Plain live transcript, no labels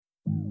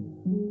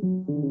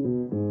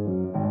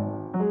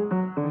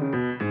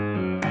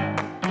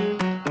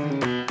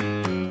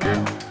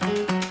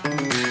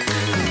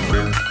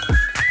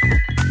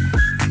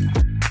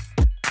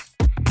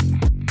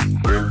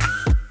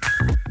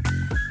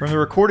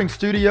recording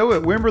studio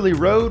at Wimberley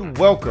Road,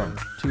 welcome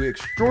to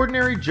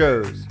Extraordinary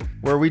Joes,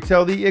 where we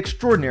tell the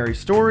extraordinary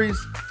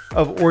stories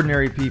of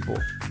ordinary people,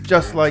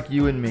 just like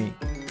you and me.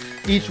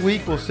 Each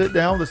week we'll sit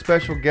down with a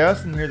special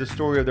guest and hear the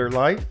story of their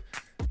life,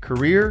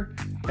 career,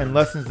 and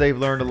lessons they've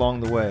learned along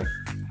the way.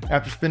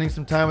 After spending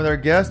some time with our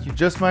guest, you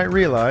just might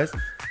realize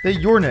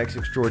that your next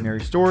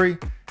extraordinary story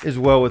is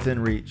well within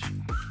reach.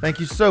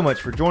 Thank you so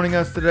much for joining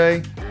us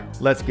today.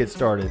 Let's get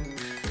started.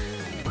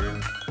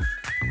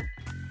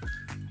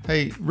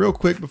 Hey, real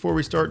quick before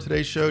we start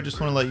today's show, just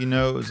want to let you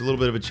know it was a little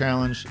bit of a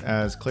challenge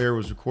as Claire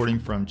was recording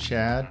from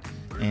Chad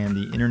and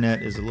the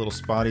internet is a little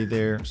spotty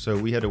there. So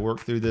we had to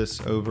work through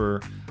this over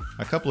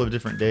a couple of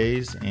different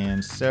days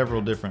and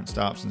several different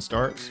stops and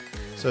starts.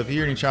 So if you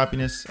hear any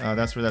choppiness,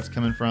 that's where that's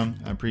coming from.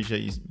 I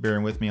appreciate you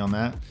bearing with me on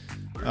that.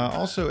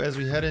 Also, as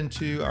we head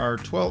into our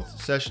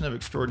 12th session of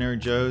Extraordinary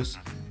Joes,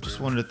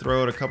 just wanted to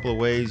throw out a couple of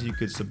ways you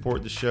could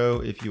support the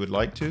show if you would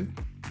like to.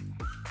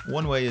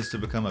 One way is to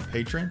become a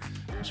patron,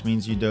 which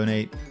means you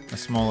donate a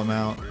small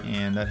amount,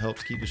 and that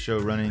helps keep the show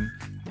running,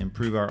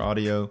 improve our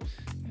audio,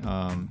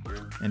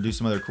 and do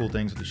some other cool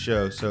things with the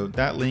show. So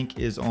that link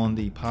is on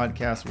the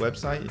podcast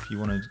website if you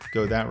want to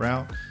go that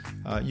route.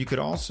 You could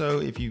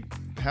also, if you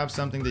have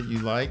something that you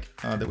like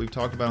that we've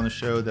talked about on the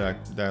show that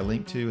I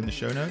link to in the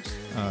show notes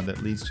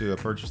that leads to a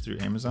purchase through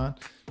Amazon,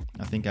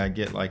 I think I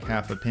get like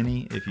half a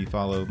penny if you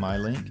follow my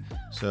link.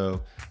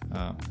 So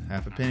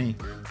half a penny.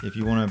 If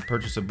you want to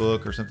purchase a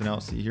book or something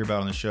else that you hear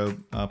about on the show,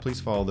 please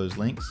follow those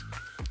links.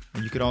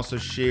 And you could also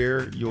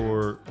share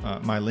your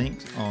my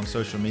links on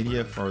social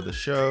media for the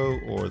show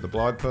or the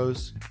blog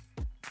posts.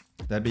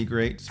 That'd be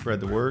great to spread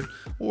the word.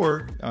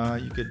 Or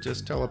you could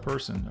just tell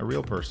a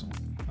real person,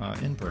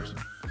 in person.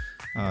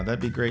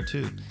 That'd be great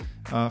too.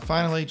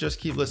 Finally, just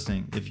keep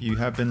listening. If you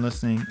have been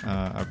listening,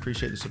 I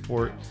appreciate the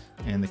support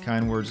and the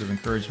kind words of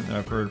encouragement that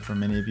I've heard from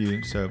many of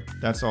you. So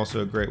that's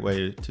also a great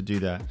way to do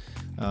that.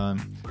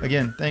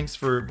 Again, thanks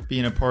for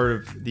being a part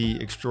of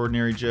the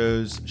Extraordinary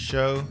Joes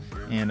show,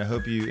 and I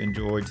hope you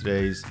enjoyed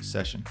today's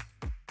session.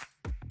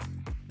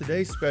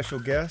 Today's special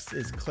guest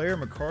is Claire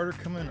McCarter,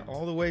 coming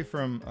all the way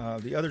from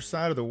the other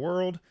side of the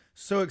world.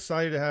 So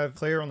excited to have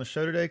Claire on the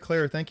show today.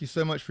 Claire, thank you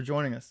so much for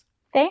joining us.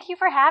 Thank you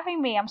for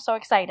having me. I'm so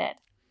excited.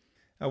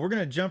 We're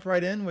going to jump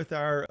right in with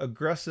our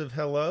aggressive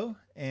hello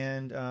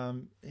and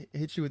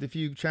hit you with a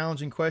few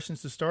challenging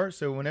questions to start.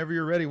 So whenever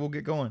you're ready, we'll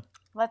get going.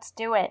 Let's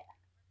do it.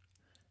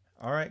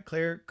 All right,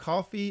 Claire,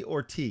 coffee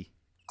or tea?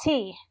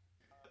 Tea.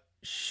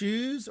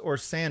 Shoes or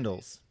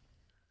sandals?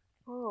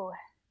 Ooh,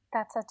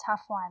 that's a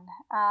tough one.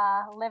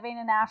 Living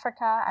in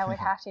Africa, I would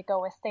have to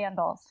go with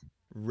sandals.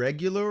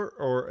 Regular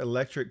or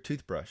electric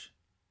toothbrush?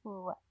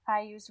 Ooh,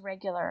 I use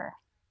regular.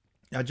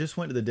 I just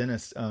went to the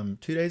dentist 2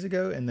 days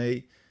ago,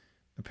 and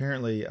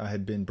apparently I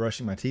had been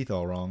brushing my teeth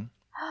all wrong,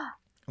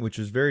 which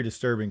was very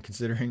disturbing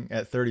considering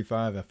at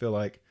 35, I feel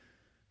like,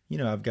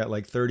 I've got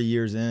like 30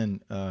 years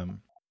in.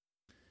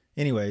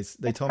 Anyways,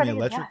 they told me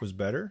electric was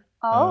better.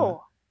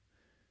 Oh.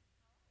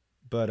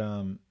 But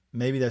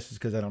maybe that's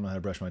just because I don't know how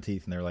to brush my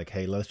teeth. And they're like,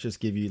 hey, let's just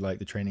give you like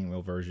the training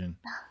wheel version.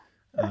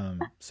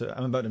 So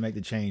I'm about to make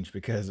the change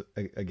because,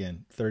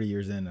 again, 30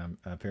 years in,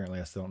 apparently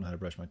I still don't know how to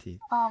brush my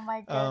teeth. Oh,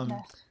 my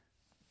goodness.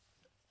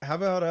 How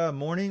about a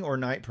morning or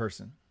night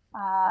person?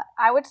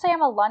 I would say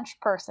I'm a lunch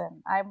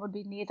person. I would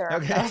be neither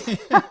of those.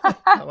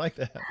 I like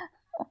that.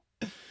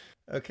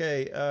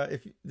 Okay,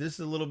 if this is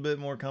a little bit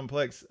more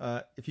complex,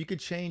 if you could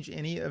change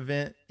any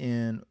event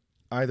in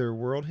either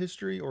world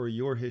history or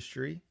your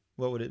history,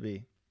 what would it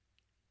be?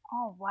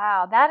 Oh,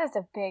 wow. That is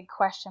a big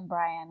question,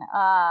 Brian.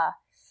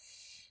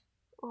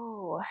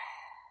 Ooh,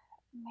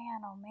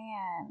 man, oh,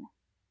 man.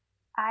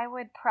 I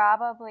would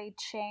probably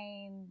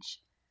change,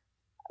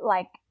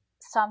 like,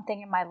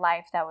 something in my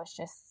life that was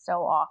just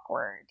so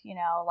awkward,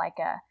 like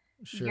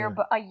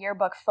a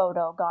yearbook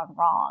photo gone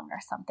wrong or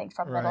something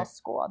from middle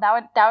school. That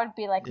would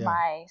be like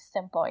my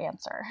simple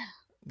answer.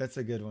 That's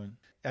a good one.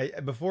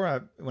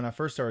 When I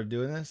first started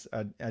doing this,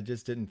 I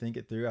just didn't think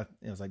it through. I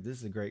was like, this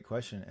is a great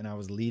question, and I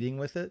was leading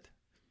with it,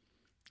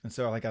 and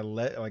so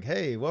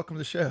hey, welcome to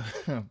the show,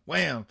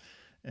 wham,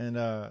 and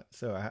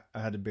so I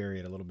had to bury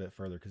it a little bit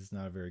further because it's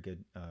not a very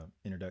good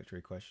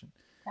introductory question.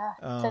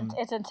 Yeah,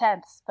 it's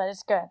intense, but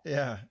it's good.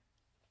 Yeah.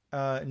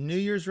 New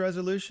Year's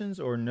resolutions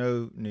or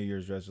no New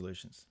Year's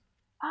resolutions?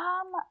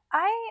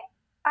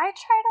 I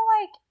try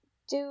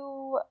to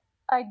do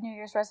a New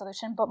Year's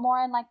resolution, but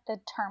more in the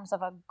terms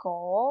of a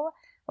goal.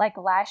 Like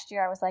last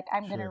year, I was like,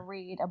 I'm going to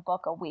read a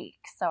book a week.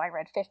 So I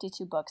read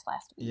 52 books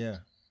last week. Yeah.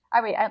 I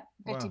read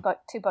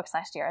 52 books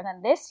last year. And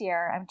then this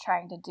year, I'm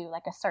trying to do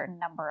a certain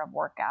number of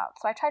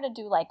workouts. So I try to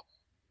do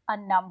a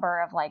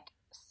number of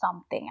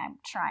something I'm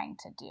trying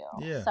to do.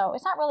 Yeah. So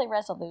it's not really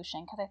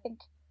resolution because I think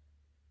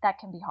that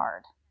can be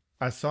hard.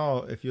 I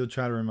saw, if you'll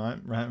try to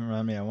remind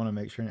me, I want to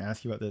make sure and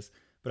ask you about this,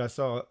 but I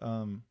saw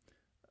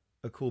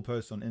a cool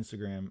post on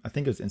Instagram. I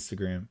think it was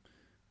Instagram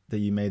that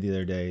you made the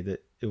other day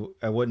that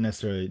I wasn't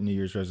necessarily a New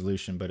Year's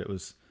resolution, but it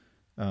was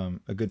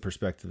a good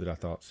perspective that I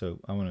thought. So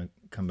I want to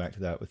come back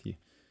to that with you.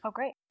 Oh,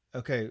 great.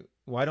 Okay.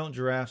 Why don't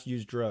giraffes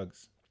use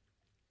drugs?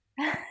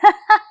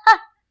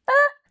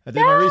 I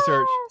did my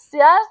research.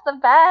 Yes, the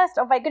best.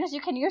 Oh my goodness,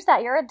 you can use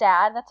that. You're a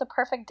dad. That's a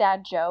perfect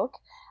dad joke.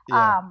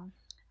 Yeah.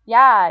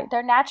 Yeah,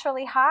 they're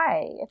naturally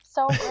high. It's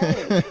so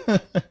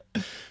great.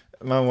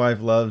 My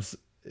wife loves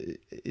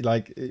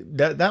like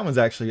that. That one's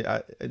actually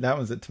that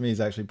one's to me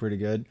is actually pretty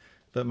good.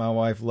 But my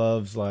wife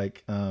loves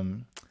like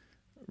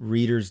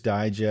Reader's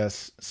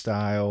Digest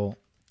style,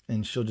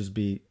 and she'll just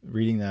be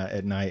reading that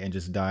at night and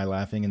just die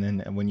laughing. And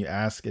then when you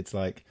ask, it's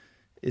like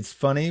it's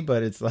funny,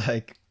 but it's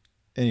like,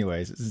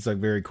 anyways, it's like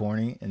very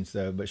corny. And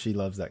so, but she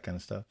loves that kind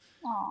of stuff.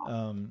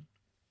 Aw.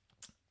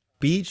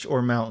 Beach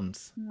or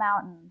mountains?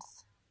 Mountains.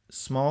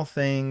 Small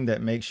thing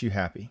that makes you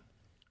happy.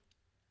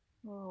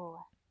 Ooh.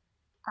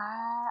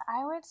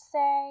 I would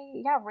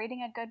say, yeah,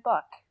 reading a good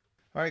book.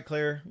 All right,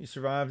 Claire, you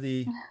survived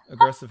the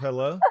aggressive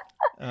hello.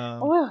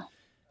 Ooh.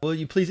 Will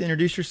you please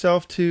introduce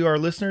yourself to our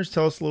listeners?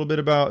 Tell us a little bit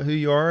about who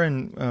you are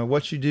and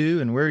what you do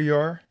and where you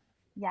are.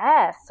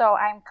 Yes. So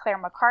I'm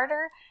Claire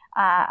McCarter.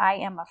 I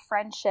am a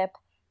friendship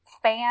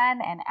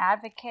fan and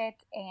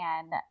advocate,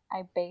 and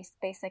I base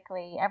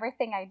basically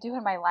everything I do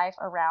in my life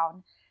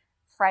around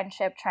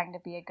friendship, trying to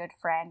be a good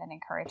friend and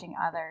encouraging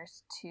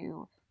others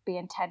to be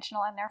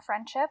intentional in their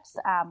friendships.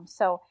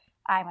 So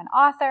I'm an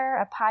author,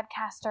 a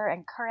podcaster,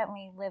 and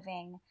currently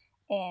living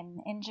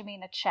in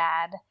N'Djamena,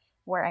 Chad,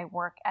 where I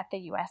work at the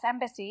U.S.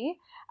 Embassy.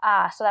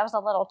 So that was a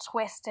little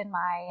twist in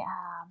my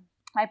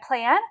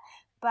plan.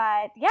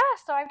 But yeah,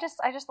 so I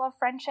just love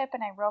friendship,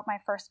 and I wrote my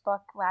first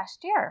book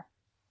last year.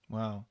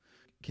 Wow.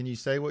 Can you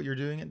say what you're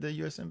doing at the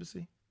U.S.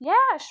 Embassy?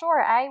 Yeah,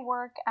 sure. I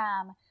work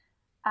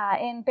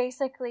in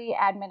basically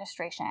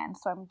administration.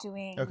 So I'm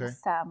doing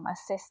some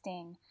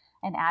assisting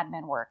and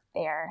admin work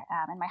there.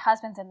 And my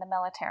husband's in the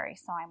military,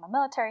 so I'm a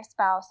military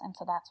spouse, and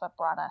so that's what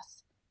brought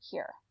us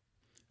here.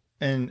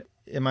 And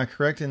am I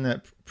correct in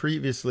that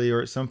previously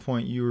or at some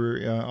point you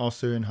were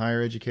also in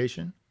higher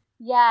education?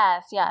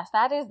 Yes.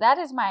 That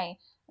is my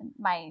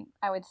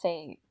I would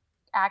say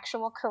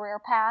actual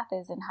career path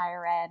is in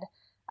higher ed.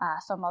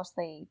 So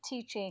mostly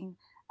teaching,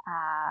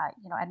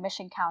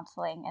 admission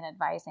counseling and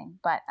advising.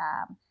 But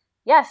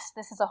yes,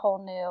 this is a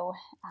whole new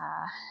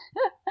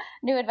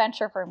new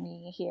adventure for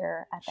me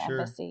here at the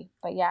embassy.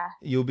 But yeah.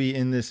 You'll be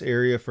in this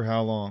area for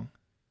how long?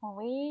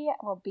 We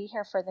will be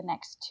here for the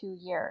next 2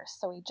 years.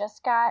 So we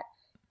just got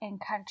in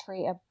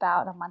country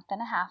about a month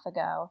and a half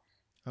ago.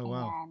 Oh,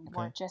 wow. And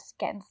we're just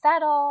getting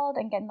settled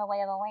and getting the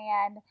lay of the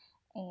land.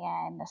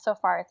 And so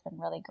far it's been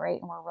really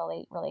great, and we're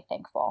really, really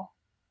thankful.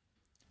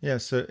 Yeah,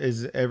 so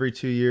is every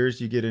 2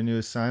 years you get a new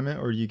assignment,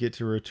 or you get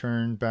to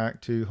return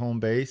back to home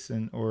base,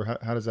 or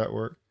how does that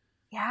work?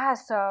 Yeah,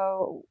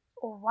 so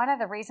one of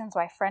the reasons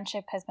why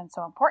friendship has been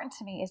so important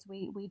to me is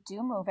we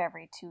do move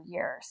every 2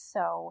 years.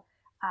 So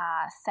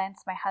since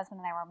my husband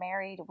and I were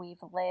married,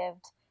 we've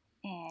lived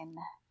in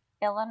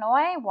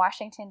Illinois,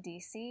 Washington,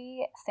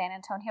 D.C., San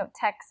Antonio,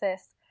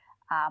 Texas,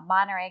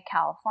 Monterey,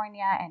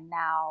 California, and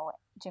now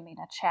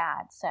N'Djamena,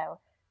 Chad. So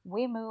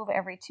we move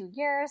every 2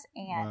 years,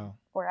 and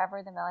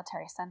wherever the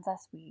military sends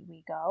us,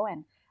 we go.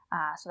 And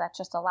so that's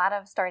just a lot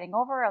of starting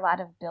over, a lot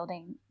of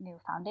building new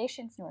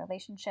foundations, new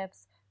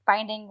relationships,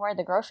 finding where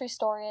the grocery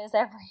store is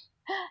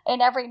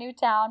in every new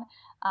town,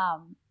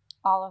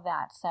 all of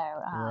that. So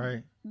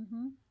right.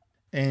 Mm-hmm.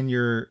 And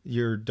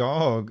your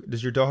dog,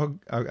 does your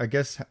dog, I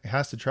guess,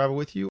 has to travel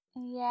with you?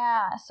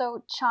 Yeah,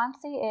 so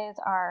Chauncey is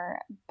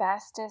our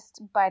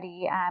bestest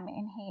buddy, and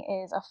he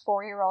is a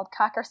 4-year-old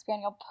Cocker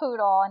Spaniel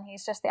Poodle, and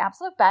he's just the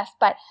absolute best.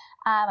 But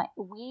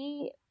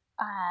we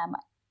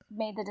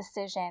made the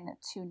decision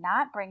to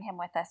not bring him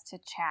with us to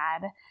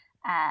Chad.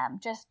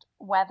 Just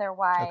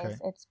weather-wise,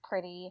 It's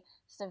pretty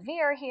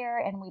severe here,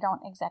 and we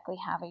don't exactly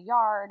have a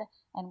yard,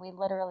 and we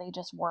literally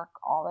just work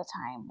all the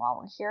time while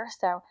we're here.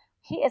 So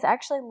he is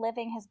actually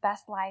living his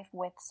best life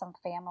with some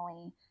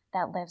family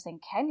that lives in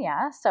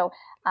Kenya. So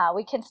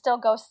we can still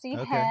go see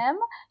him.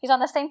 He's on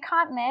the same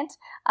continent,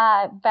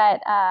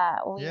 but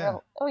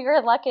we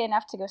were lucky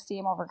enough to go see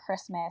him over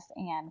Christmas,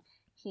 and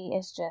he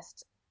is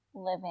just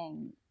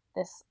living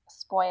this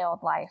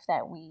spoiled life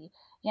that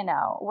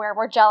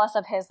we're jealous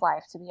of his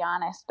life, to be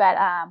honest. But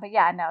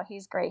yeah, no,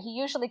 he's great. He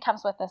usually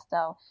comes with us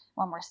though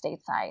when we're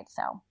stateside.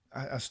 So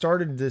I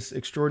started this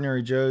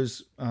Extraordinary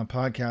Joe's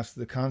podcast,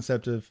 the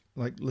concept of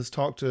like, let's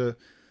talk to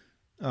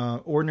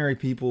ordinary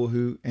people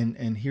who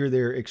and hear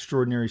their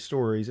extraordinary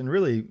stories. And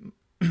really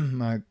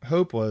my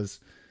hope was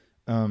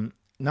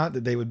not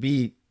that they would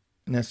be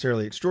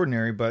necessarily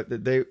extraordinary, but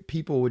that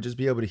people would just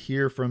be able to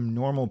hear from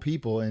normal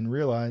people and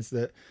realize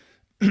that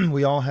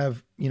we all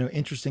have,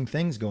 interesting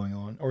things going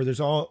on, or there's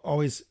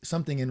always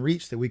something in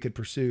reach that we could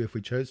pursue if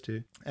we chose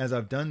to. As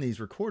I've done these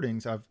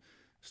recordings, I've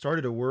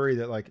started to worry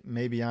that like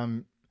maybe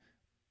I'm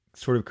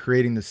sort of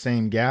creating the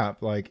same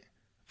gap. Like,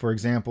 for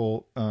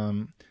example,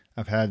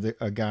 I've had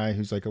a guy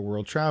who's like a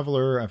world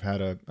traveler. I've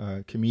had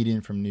a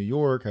comedian from New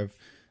York.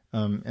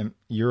 And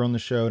you're on the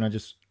show, and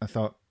I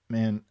thought,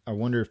 man, I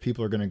wonder if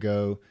people are going to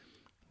go,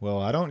 well,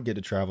 I don't get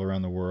to travel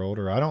around the world,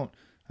 or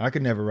I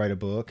could never write a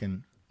book.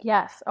 And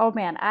yes. Oh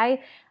man,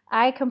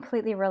 I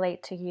completely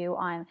relate to you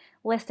on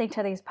listening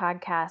to these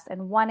podcasts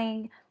and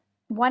wanting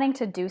wanting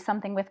to do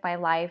something with my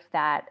life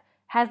that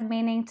has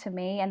meaning to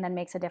me and then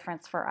makes a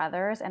difference for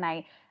others. And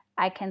I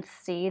can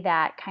see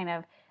that kind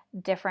of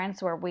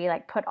difference where we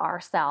like put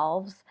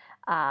ourselves,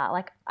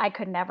 like I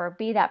could never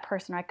be that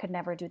person, or I could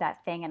never do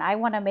that thing. And I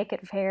want to make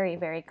it very,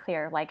 very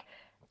clear, like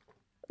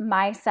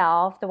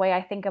myself, the way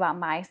I think about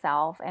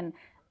myself. And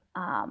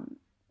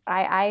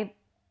I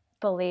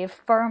believe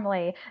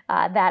firmly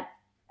that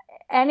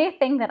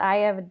anything that I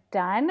have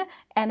done,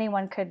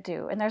 anyone could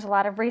do. And there's a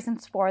lot of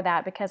reasons for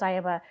that, because I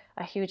am a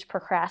huge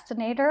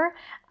procrastinator.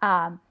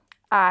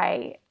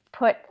 I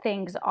put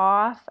things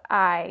off.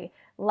 I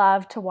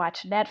love to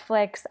watch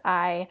Netflix.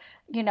 I'm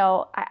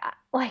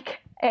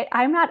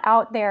not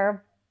out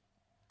there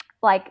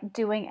like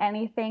doing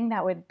anything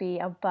that would be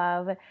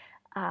above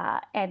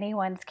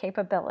anyone's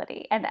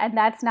capability. And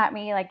that's not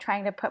me like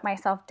trying to put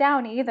myself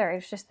down either.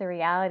 It's just the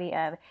reality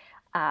of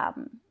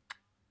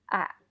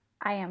I,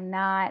 I am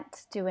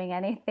not doing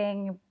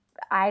anything,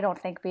 I don't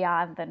think,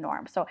 beyond the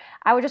norm. So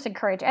I would just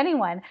encourage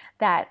anyone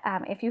that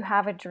if you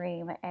have a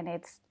dream and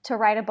it's to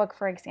write a book,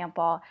 for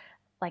example,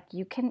 like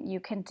you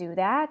can do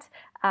that.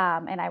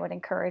 And I would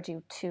encourage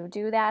you to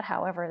do that,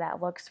 however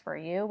that looks for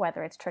you,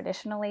 whether it's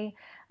traditionally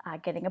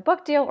getting a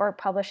book deal or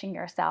publishing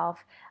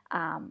yourself,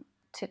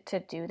 to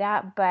do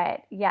that.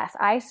 But yes,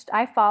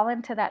 I fall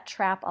into that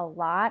trap a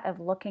lot of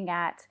looking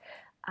at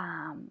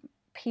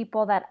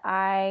people that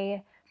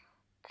I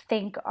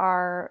think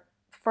are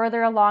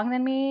further along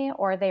than me,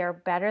 or they are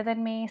better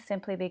than me,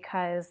 simply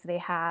because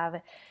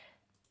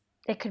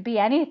it could be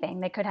anything.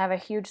 They could have a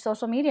huge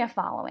social media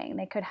following.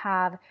 They could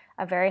have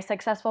a very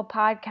successful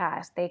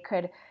podcast. They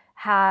could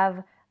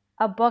have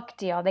a book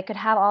deal. They could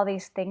have all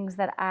these things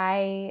that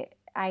I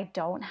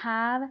don't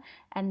have,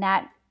 and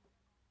that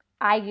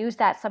I use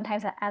that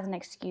sometimes as an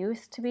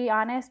excuse, to be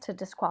honest, to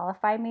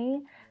disqualify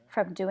me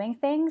from doing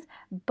things.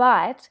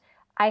 But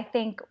I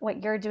think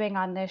what you're doing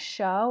on this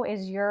show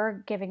is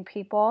you're giving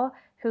people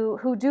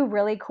who do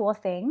really cool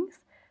things,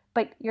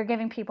 but you're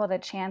giving people the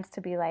chance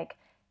to be like,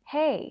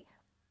 hey,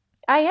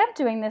 I am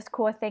doing this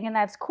cool thing, and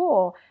that's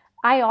cool.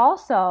 I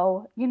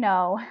also,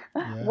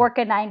 work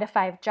a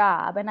 9-to-5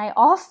 job, and I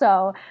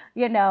also,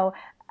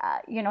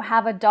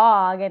 have a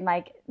dog and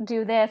like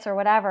do this or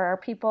whatever. Or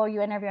people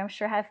you interview, I'm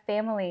sure, have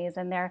families,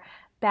 and they're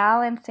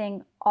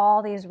balancing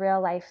all these real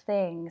life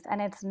things.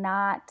 And it's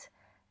not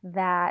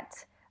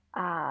that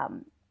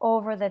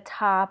over the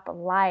top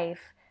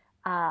life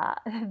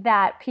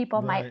that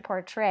people might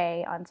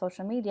portray on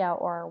social media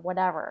or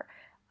whatever.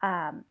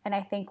 And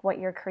I think what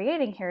you're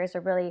creating here is a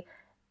really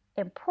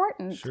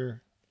important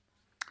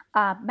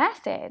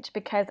message,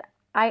 because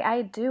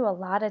I do a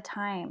lot of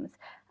times,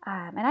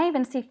 and I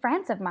even see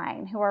friends of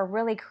mine who are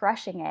really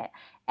crushing it.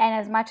 And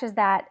as much as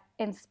that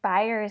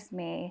inspires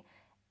me,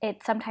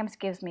 it sometimes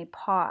gives me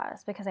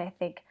pause, because I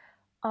think,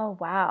 oh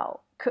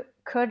wow,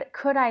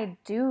 could I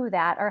do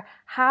that? Or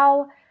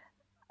how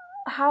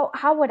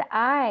would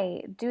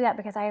I do that?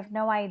 Because I have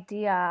no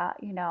idea,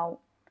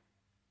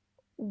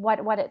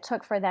 what it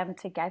took for them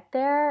to get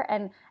there.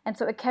 And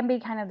so it can be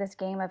kind of this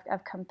game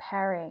of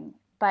comparing.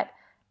 But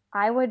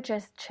I would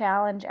just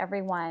challenge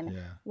everyone,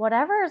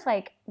 whatever is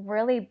like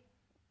really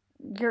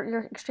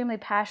you're extremely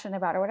passionate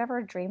about, or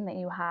whatever dream that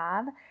you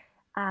have,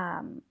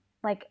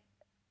 like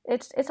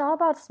it's all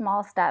about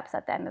small steps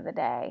at the end of the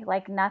day.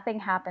 Like nothing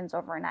happens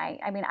overnight.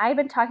 I mean, I've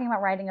been talking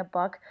about writing a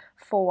book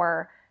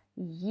for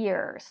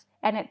years,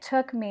 and it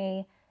took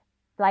me,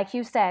 like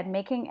you said,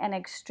 making an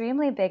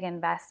extremely big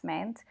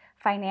investment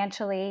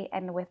financially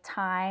and with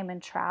time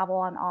and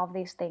travel and all of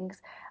these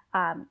things,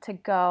 to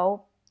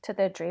go to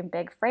the Dream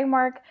Big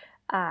framework,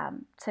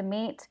 to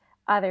meet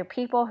other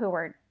people who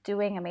were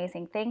doing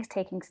amazing things,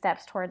 taking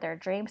steps toward their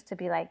dreams, to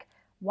be like,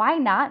 why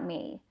not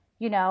me?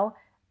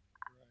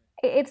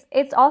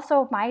 It's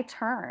also my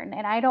turn,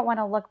 and I don't want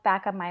to look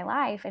back on my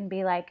life and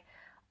be like,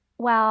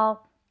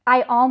 well,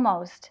 I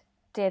almost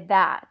did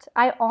that.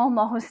 I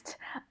almost,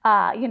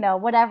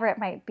 whatever it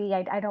might be.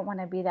 I don't want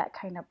to be that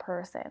kind of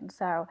person.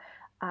 So,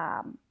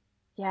 at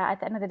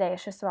the end of the day,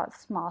 it's just about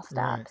small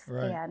steps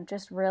and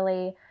just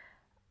really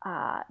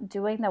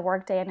doing the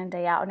work day in and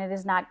day out. And it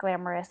is not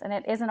glamorous, and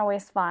it isn't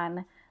always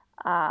fun.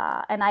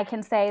 And I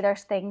can say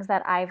there's things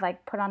that I've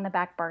like put on the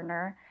back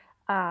burner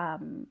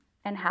and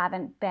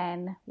haven't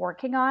been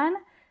working on,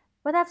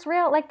 but that's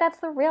real. Like that's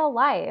the real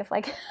life.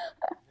 Like,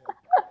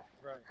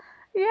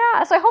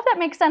 yeah. So I hope that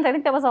makes sense. I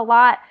think that was a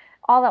lot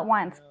all at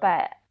once,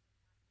 but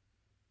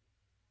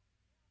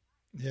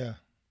yeah,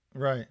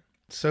 right.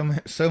 So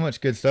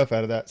much good stuff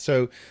out of that.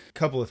 So a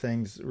couple of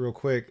things real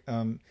quick.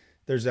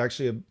 There's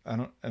actually I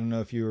don't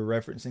know if you were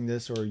referencing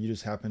this or you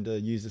just happened to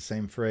use the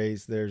same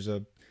phrase. There's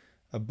a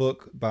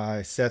book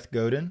by Seth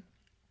Godin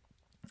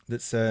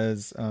that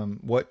says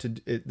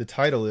the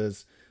title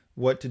is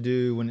What to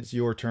Do When It's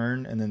Your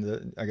Turn, and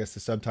then I guess the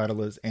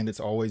subtitle is And It's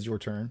Always Your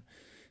Turn.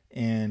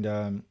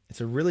 And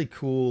it's a really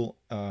cool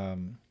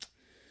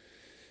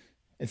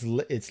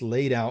it's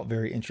laid out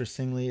very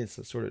interestingly. It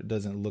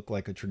doesn't look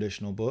like a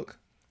traditional book,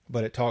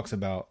 but it talks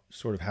about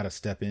sort of how to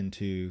step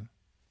into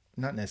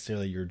not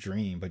necessarily your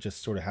dream, but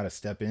just sort of how to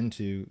step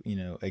into,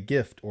 a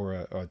gift or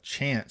a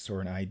chance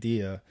or an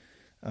idea.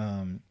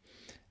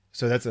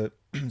 So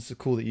it's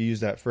cool that you use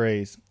that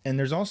phrase. And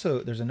there's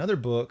another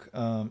book,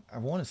 I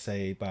want to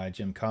say by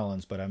Jim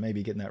Collins, but I may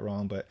be getting that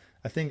wrong. But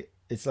I think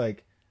it's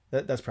like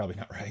that's probably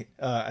not right.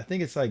 I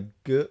think it's like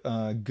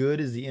good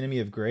is the enemy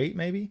of great,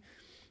 maybe.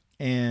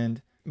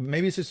 And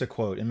maybe it's just a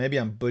quote, and maybe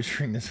I'm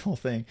butchering this whole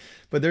thing.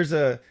 But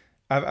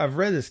I've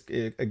read this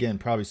again,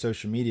 probably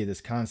social media.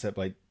 This concept,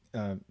 like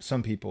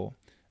some people.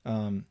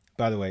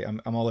 By the way,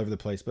 I'm all over the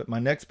place. But my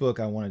next book,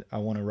 I want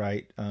to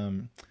write.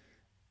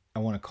 I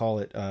want to call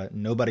it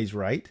Nobody's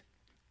Right.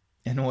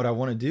 And what I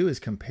want to do is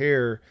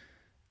compare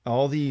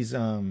all these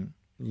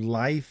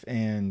life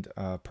and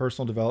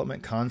personal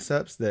development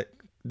concepts that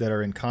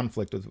are in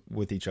conflict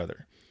with each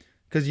other.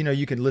 Because,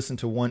 you could listen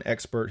to one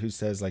expert who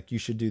says, like, you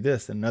should do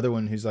this, and another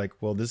one who's like,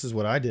 well, this is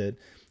what I did.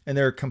 And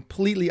they're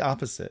completely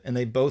opposite, and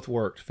they both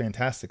worked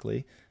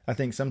fantastically. I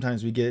think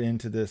sometimes we get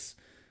into this,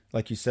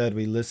 like you said,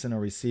 we listen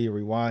or we see or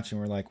we watch, and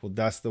we're like, well,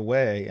 that's the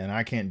way, and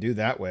I can't do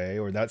that way,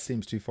 or that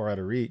seems too far out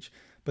of reach.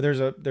 But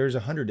there's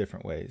 100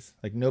 different ways.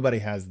 Like, nobody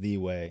has the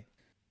way.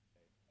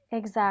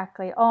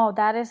 Exactly. Oh,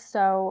 that is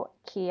so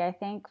key. I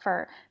think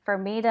for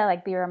me to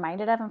like be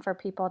reminded of and for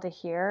people to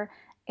hear.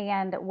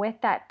 And with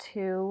that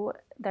too,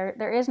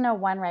 there is no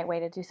one right way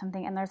to do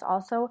something. And there's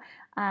also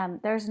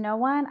there's no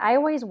one. I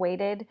always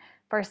waited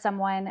for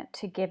someone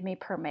to give me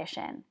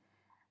permission.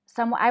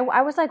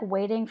 I was like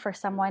waiting for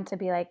someone to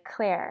be like,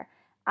 Claire,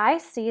 I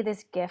see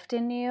this gift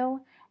in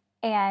you,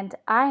 and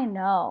I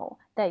know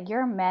that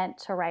you're meant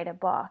to write a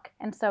book.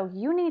 And so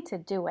you need to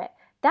do it.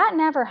 That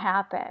never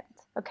happened.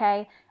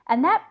 Okay.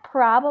 And that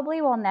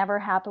probably will never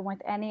happen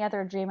with any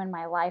other dream in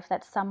my life,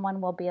 that someone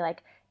will be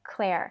like,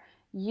 Claire,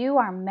 you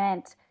are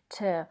meant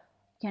to,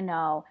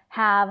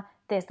 have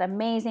this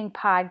amazing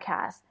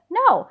podcast.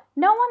 No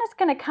one is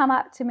going to come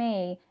up to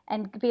me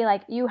and be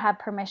like, you have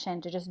permission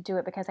to just do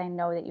it because I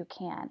know that you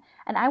can.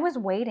 And I was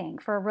waiting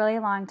for a really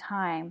long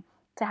time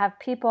to have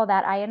people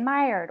that I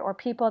admired or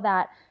people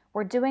that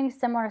were doing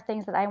similar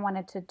things that I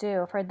wanted to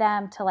do, for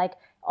them to like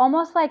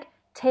almost like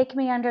take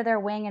me under their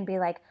wing and be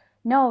like,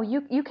 no,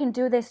 you can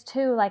do this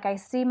too. Like, I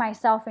see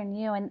myself in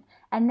you.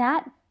 And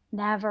that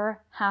never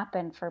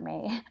happened for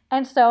me.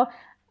 And so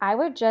I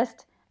would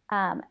just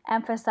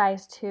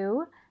emphasize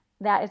too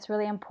that it's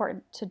really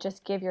important to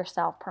just give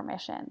yourself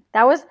permission.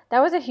 That was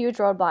a huge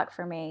roadblock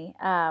for me,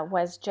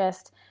 was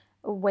just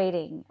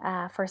waiting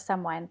for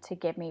someone to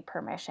give me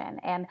permission.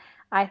 And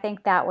I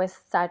think that was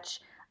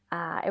such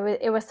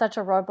it was such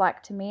a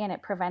roadblock to me, and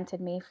it prevented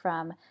me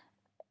from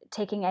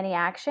taking any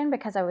action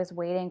because I was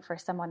waiting for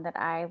someone that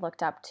I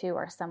looked up to,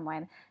 or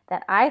someone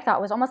that I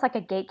thought was almost like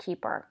a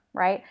gatekeeper,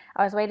 right?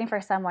 I was waiting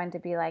for someone to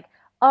be like,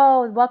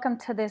 "Oh, welcome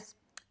to this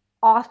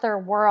author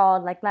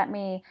world. Like, let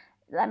me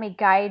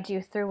guide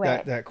you through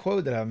it." That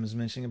quote that I was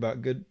mentioning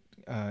about good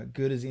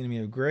is the enemy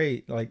of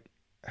great. Like,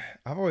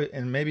 I've always,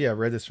 and maybe I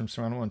read this from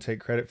someone, I don't want to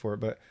take credit for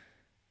it, but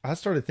I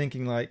started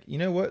thinking, like, you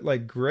know what?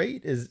 Like,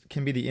 great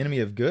can be the enemy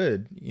of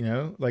good.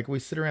 Like, we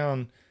sit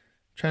around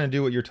trying to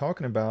do what you're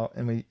talking about,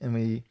 and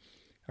we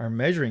our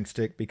measuring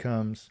stick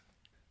becomes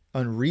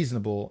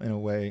unreasonable in a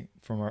way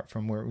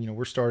from where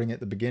we're starting at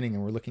the beginning,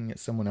 and we're looking at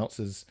someone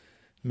else's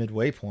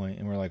midway point,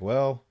 and we're like,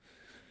 well,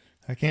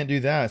 I can't do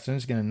that, so I'm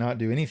just going to not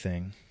do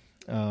anything.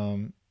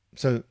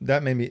 So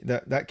that made me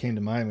that came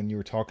to mind when you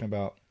were talking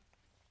about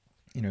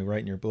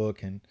writing your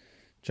book and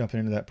jumping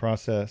into that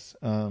process.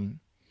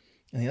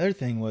 And the other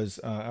thing was,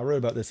 I wrote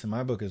about this in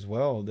my book as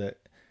well, that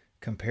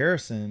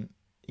comparison,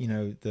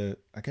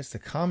 I guess the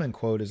common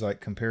quote is like,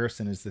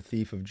 comparison is the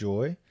thief of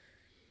joy,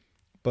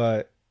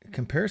 but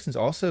comparison is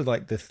also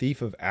like the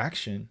thief of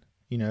action.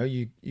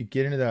 You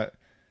get into that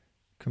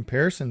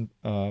comparison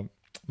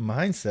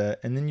mindset,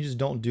 and then you just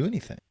don't do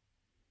anything.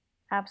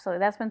 Absolutely.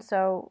 That's been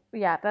so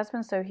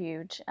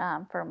huge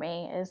for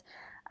me, is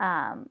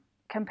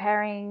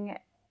comparing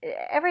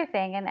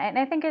everything. And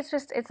I think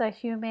it's a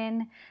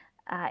human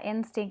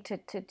instinct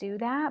to do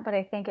that, but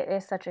I think it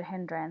is such a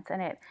hindrance,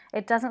 and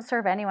it doesn't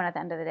serve anyone at the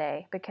end of the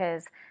day,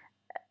 because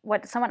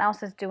what someone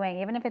else is doing,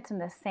 even if it's in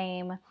the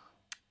same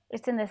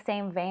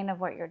vein of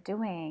what you're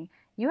doing,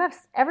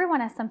 everyone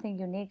has something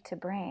unique to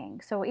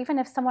bring. So even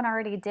if someone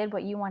already did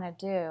what you want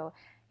to do,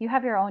 you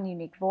have your own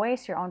unique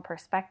voice, your own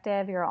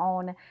perspective, your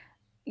own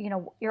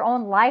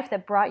life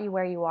that brought you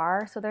where you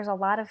are. So there's a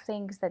lot of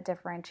things that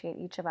differentiate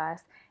each of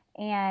us.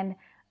 And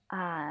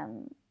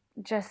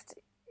just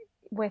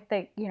with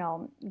the,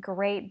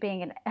 great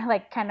being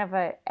like kind of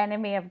a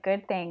enemy of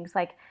good things,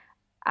 like,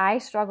 I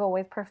struggle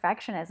with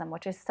perfectionism,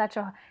 which is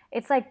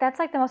it's like, that's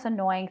like the most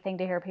annoying thing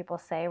to hear people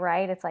say,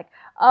 right? It's like,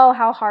 oh,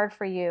 how hard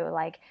for you,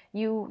 like,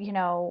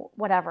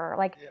 whatever,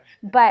 like, yeah.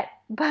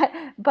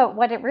 But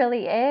what it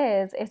really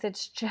is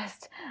it's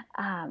just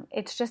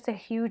a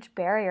huge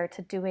barrier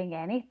to doing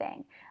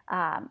anything.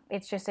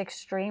 It's just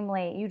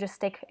you just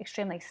stay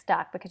extremely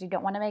stuck because you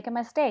don't want to make a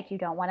mistake. You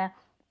don't want to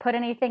put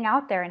anything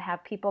out there and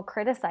have people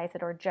criticize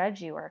it or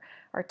judge you or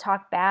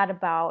talk bad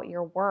about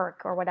your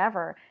work or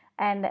whatever.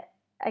 And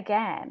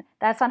again,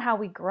 that's not how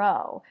we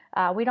grow.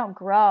 We don't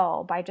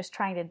grow by just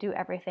trying to do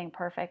everything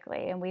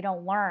perfectly, and we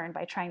don't learn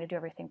by trying to do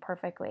everything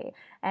perfectly.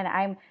 And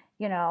I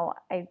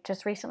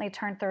just recently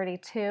turned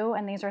 32,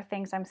 and these are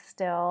things I'm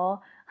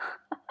still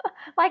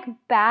like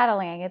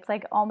battling. It's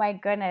like, oh my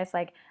goodness,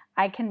 like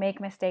I can make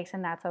mistakes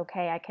and that's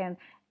okay. I can,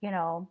 you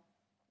know,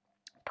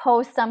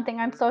 post something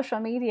on social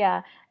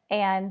media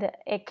and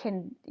it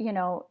can,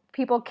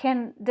 people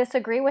can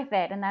disagree with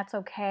it and that's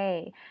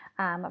okay.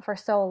 For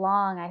so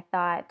long, I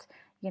thought,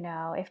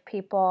 if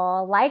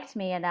people liked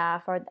me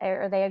enough or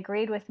they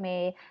agreed with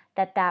me,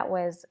 that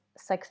was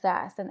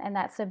success. And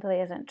that simply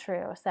isn't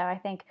true. So I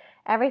think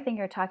everything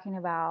you're talking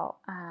about,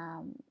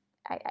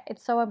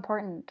 it's so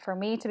important for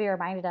me to be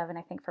reminded of, and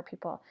I think for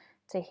people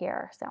to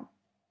hear. So,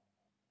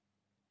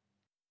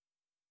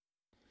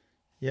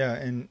 Yeah,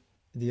 and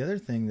the other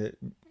thing that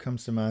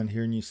comes to mind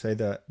hearing you say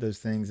that those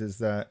things is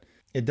that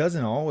it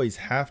doesn't always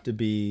have to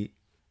be.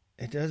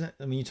 It doesn't.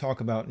 I mean, you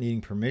talk about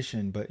needing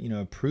permission, but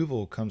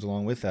approval comes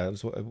along with that.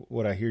 Is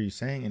what I hear you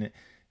saying, and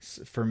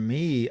for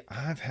me,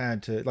 I've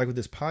had to, like with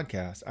this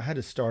podcast, I had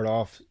to start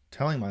off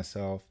telling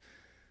myself,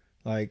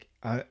 like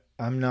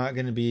I'm not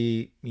going to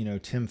be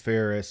Tim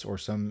Ferriss or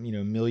some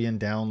million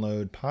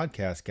download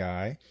podcast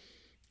guy.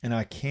 And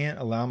I can't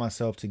allow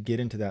myself to get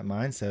into that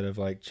mindset of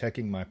like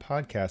checking my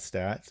podcast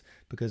stats,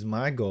 because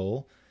my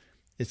goal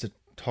is to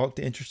talk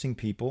to interesting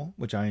people,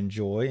 which I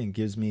enjoy and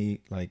gives me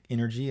like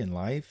energy and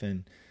life,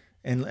 and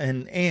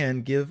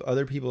give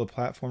other people a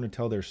platform to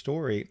tell their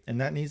story.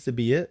 And that needs to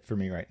be it for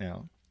me right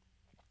now.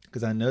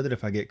 Because I know that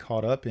if I get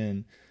caught up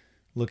in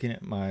looking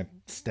at my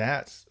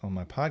stats on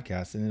my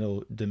podcast, and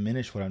it'll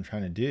diminish what I'm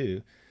trying to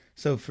do.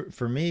 So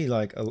for me,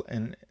 like,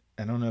 and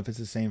I don't know if it's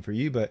the same for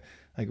you, but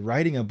like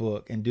writing a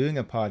book and doing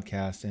a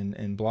podcast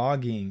and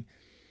blogging,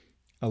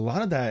 a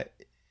lot of that,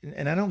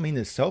 and I don't mean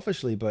this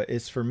selfishly, but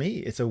it's for me,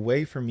 it's a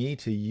way for me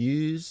to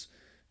use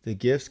the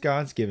gifts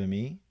God's given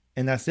me.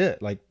 And that's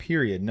it, like,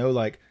 period. No,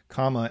 like,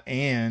 comma,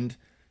 and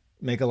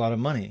make a lot of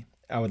money.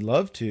 I would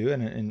love to,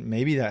 and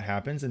maybe that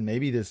happens, and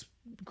maybe this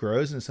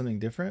grows into something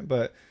different.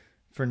 But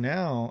for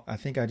now, I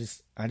think I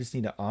just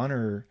need to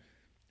honor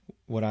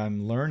what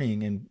I'm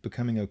learning and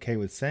becoming okay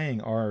with saying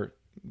are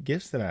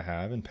gifts that I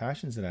have and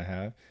passions that I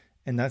have.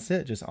 And that's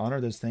it. Just honor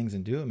those things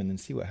and do them and then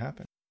see what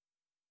happens.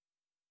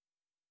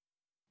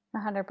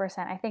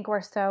 100%. I think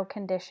we're so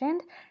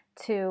conditioned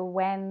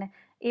to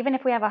even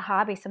if we have a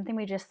hobby, something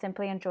we just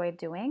simply enjoy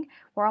doing,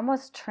 we're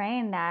almost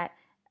trained that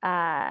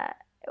uh,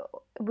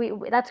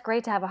 that's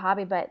great to have a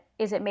hobby, but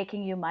is it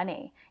making you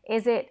money?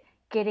 Is it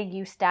getting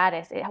you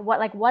status?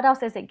 What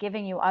else is it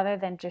giving you other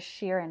than just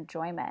sheer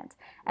enjoyment?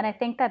 And I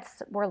think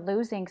we're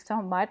losing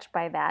so much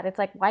by that. It's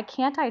like, why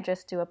can't I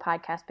just do a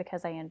podcast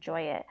because I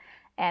enjoy it?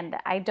 And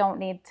I don't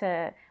need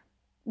to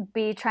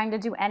be trying to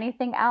do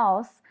anything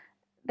else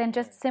than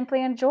just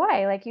simply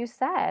enjoy, like you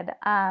said.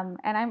 And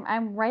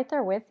I'm right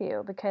there with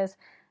you, because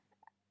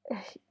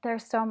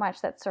there's so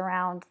much that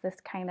surrounds this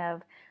kind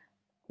of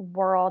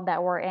world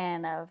that we're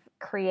in of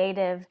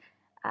creative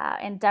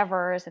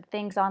endeavors and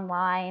things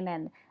online,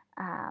 and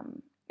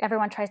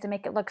everyone tries to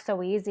make it look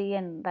so easy,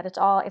 and that it's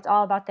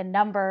all about the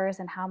numbers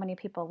and how many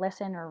people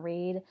listen or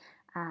read.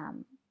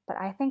 But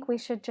I think we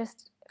should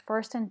just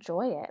first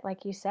enjoy it,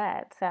 like you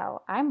said.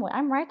 So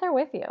I'm right there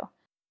with you.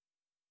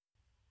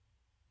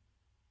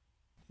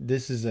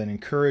 This is an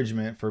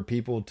encouragement for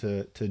people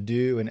to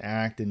do and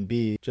act and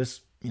be.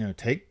 Just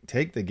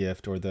take the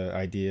gift or the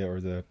idea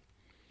or the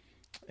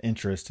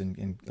interest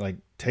and like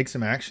take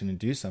some action and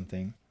do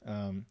something.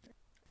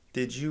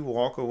 Did you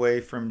walk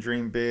away from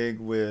Dream Big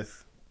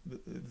with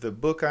the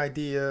book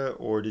idea,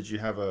 or did you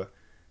have a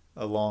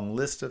long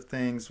list of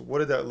things? What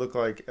did that look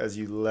like as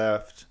you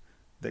left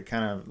that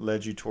kind of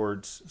led you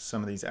towards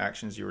some of these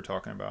actions you were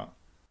talking about?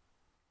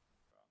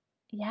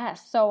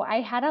 Yes, so I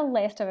had a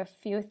list of a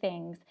few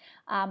things.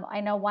 I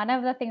know one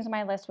of the things on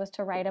my list was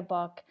to write a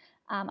book.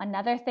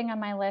 Another thing on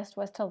my list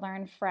was to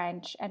learn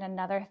French, and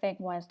another thing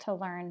was to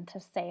learn to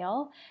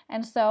sail.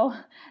 And so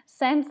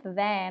since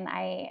then,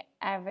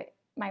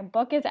 my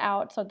book is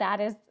out, so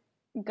that is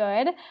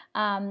good.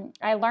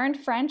 I learned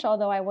French,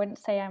 although I wouldn't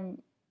say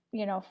I'm,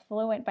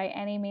 fluent by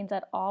any means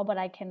at all, but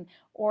I can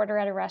order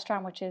at a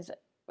restaurant, which is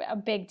a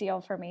big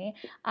deal for me.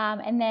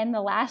 And then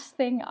the last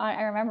thing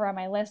I remember on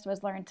my list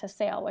was learn to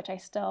sail, which I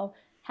still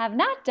have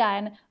not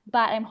done,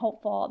 but I'm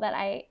hopeful that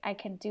I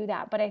can do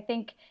that. But I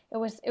think it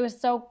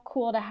was so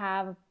cool to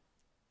have,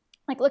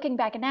 like, looking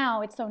back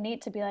now, it's so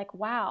neat to be like,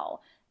 wow,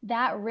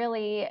 that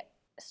really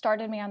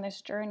started me on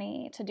this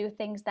journey to do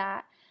things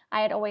that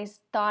I had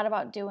always thought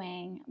about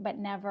doing, but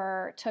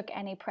never took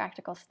any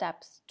practical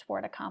steps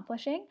toward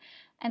accomplishing.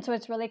 And so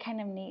it's really kind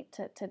of neat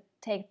to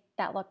take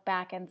that look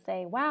back and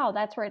say, wow,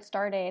 that's where it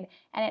started.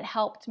 And it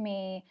helped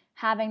me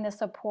having the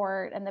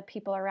support and the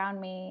people around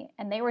me,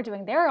 and they were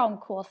doing their own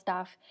cool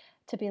stuff,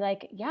 to be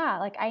like, yeah,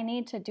 like I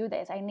need to do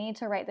this. I need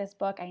to write this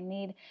book. I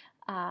need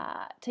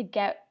to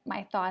get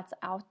my thoughts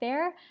out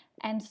there.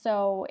 And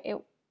so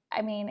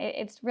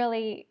it's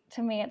really,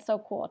 to me, it's so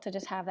cool to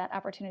just have that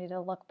opportunity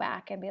to look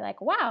back and be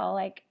like, wow,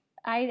 like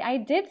I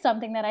did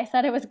something that I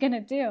said I was going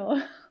to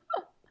do.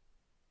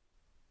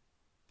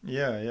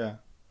 Yeah, yeah.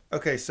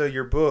 Okay, so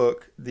your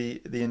book,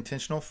 the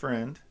Intentional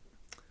Friend.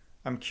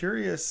 I'm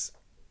curious.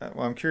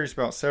 Well, I'm curious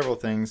about several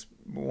things.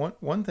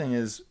 One thing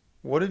is,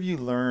 what have you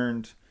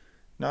learned,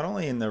 not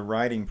only in the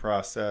writing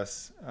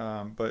process,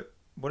 but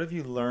what have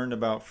you learned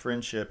about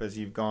friendship as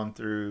you've gone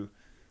through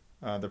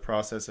the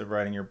process of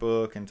writing your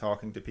book and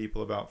talking to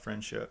people about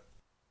friendship?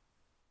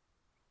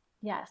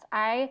 Yes,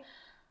 I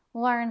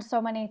learned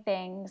so many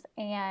things,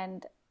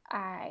 and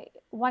I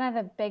one of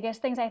the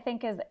biggest things I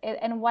think is,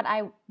 and what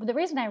I the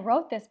reason I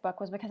wrote this book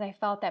was because I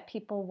felt that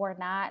people were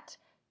not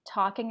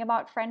talking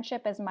about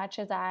friendship as much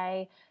as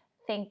I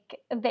think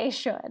they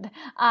should.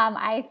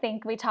 I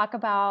think we talk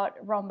about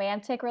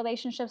romantic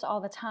relationships all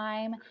the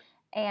time,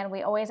 and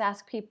we always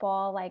ask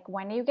people like,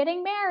 when are you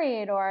getting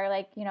married, or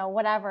like,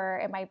 whatever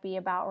it might be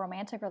about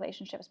romantic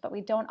relationships, but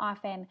we don't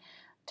often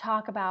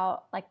talk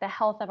about like the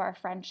health of our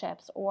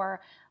friendships,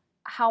 or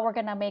how we're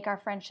going to make our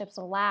friendships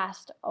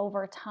last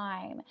over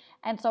time.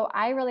 And so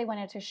I really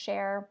wanted to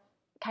share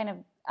kind of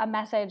a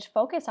message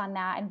focus on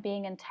that and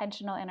being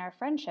intentional in our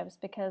friendships,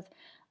 because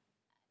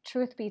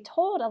truth be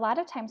told, a lot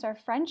of times our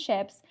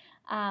friendships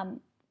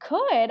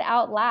could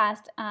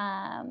outlast,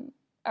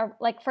 or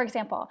like, for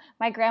example,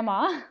 my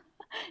grandma,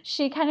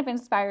 she kind of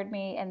inspired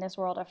me in this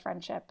world of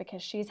friendship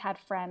because she's had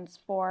friends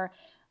for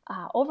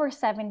over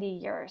 70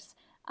 years,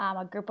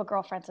 a group of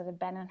girlfriends that have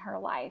been in her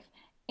life.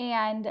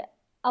 And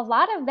a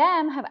lot of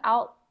them have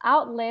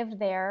outlived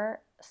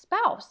their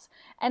spouse.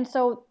 And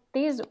so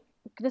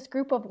this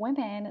group of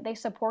women, they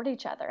support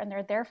each other and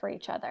they're there for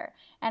each other.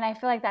 And I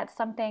feel like that's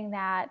something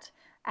that,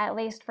 at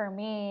least for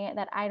me,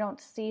 that I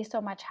don't see so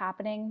much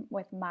happening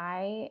with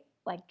my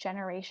like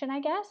generation,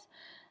 I guess.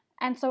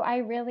 And so I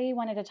really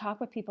wanted to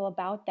talk with people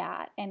about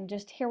that and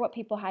just hear what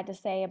people had to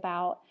say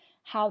about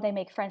how they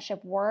make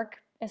friendship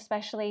work,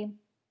 especially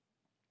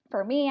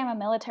for me. I'm a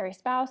military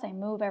spouse. I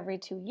move every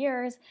 2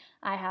 years.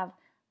 I have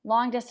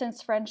long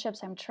distance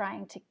friendships I'm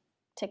trying to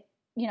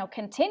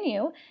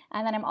continue,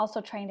 and then I'm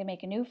also trying to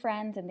make new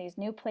friends in these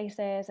new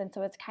places. And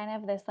so it's kind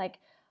of this like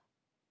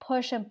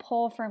push and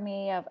pull for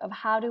me of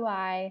how do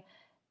I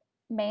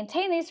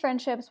maintain these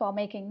friendships while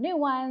making new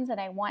ones.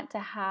 And I want to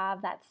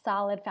have that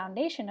solid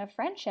foundation of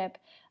friendship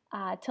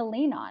to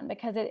lean on,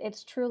 because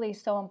it's truly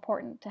so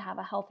important to have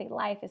a healthy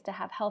life, is to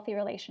have healthy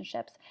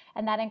relationships,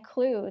 and that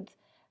includes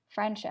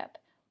friendship.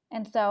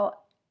 And so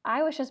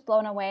I was just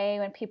blown away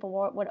when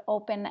people would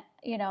open,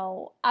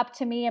 up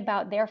to me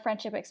about their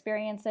friendship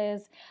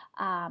experiences.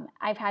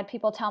 I've had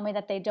people tell me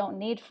that they don't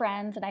need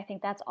friends, and I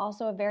think that's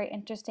also a very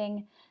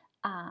interesting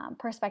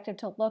perspective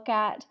to look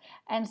at.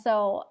 And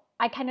so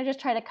I kind of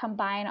just try to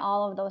combine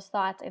all of those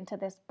thoughts into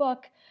this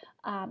book,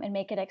 and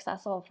make it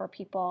accessible for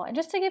people, and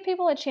just to give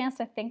people a chance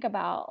to think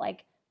about,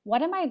 like,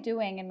 what am I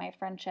doing in my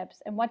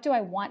friendships and what do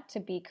I want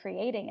to be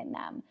creating in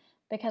them?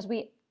 Because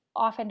we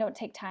often don't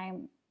take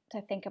time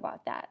to think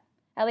about that.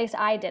 At least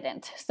I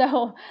didn't.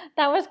 So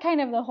that was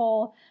kind of the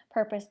whole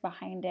purpose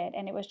behind it.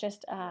 And it was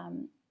just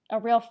a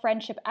real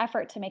friendship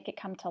effort to make it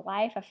come to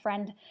life. A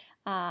friend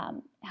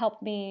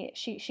helped me.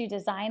 She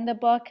designed the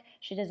book.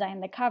 She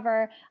designed the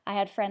cover. I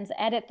had friends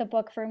edit the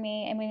book for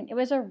me. I mean, it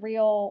was a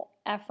real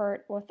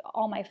effort with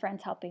all my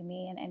friends helping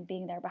me and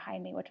being there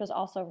behind me, which was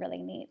also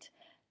really neat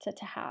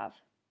to have.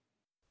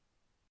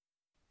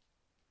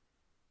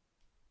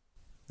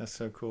 That's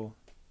so cool.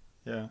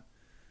 Yeah.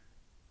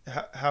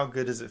 How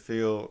good does it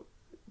feel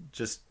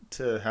just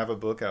to have a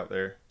book out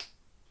there?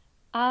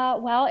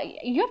 Well,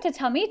 you have to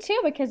tell me too,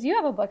 because you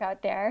have a book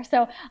out there.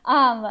 So,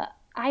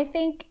 I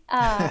think,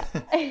 yeah,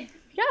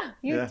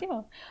 you Yeah.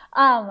 too.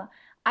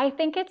 I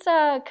think it's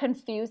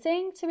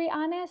confusing, to be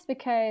honest,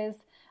 because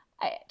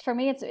for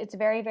me, it's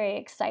very, very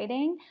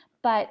exciting.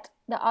 But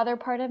the other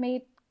part of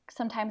me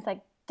sometimes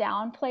like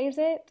downplays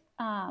it,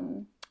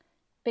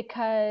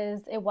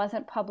 because it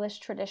wasn't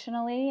published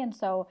traditionally, and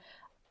so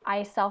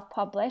I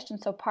self-published,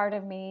 and so part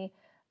of me,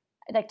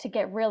 like, to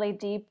get really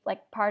deep,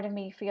 like, part of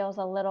me feels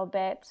a little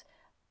bit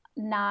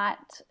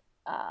not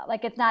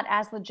like it's not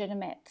as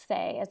legitimate,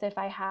 say, as if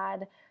I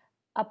had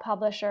a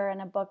publisher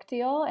and a book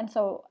deal. And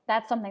so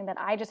that's something that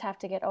I just have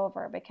to get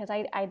over, because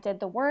I did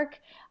the work,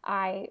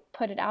 I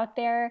put it out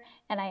there,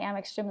 and I am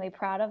extremely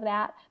proud of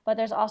that. But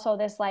there's also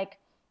this like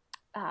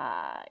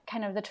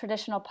kind of the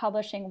traditional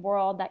publishing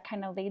world that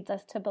kind of leads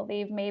us to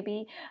believe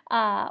maybe,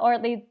 or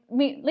it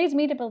leads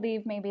me to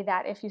believe maybe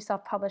that if you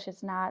self-publish,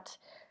 it's not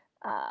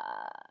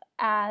uh,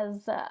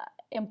 as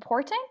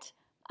important.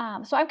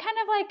 So I'm kind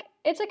of like,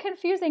 it's a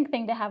confusing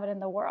thing to have it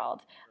in the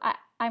world.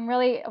 I'm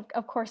really,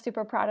 of course,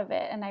 super proud of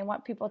it, and I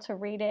want people to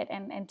read it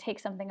and take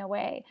something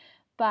away.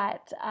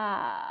 But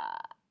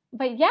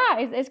yeah,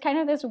 it's kind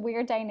of this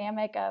weird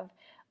dynamic of,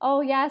 oh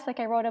yes, like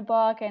I wrote a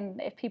book,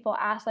 and if people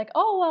ask like,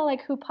 oh well,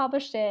 like who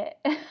published it,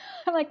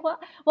 I'm like, well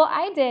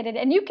I did it,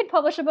 and you can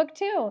publish a book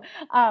too.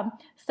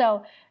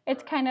 So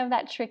it's kind of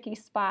that tricky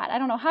spot. I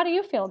don't know. How do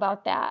you feel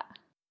about that?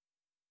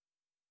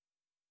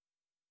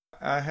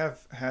 I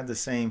have had the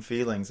same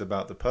feelings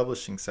about the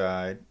publishing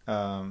side.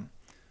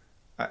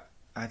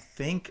 I I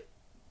think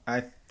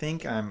I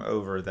think I'm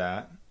over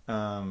that,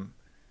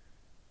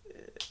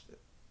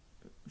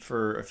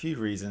 for a few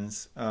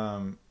reasons.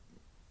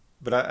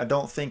 But I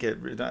don't think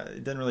it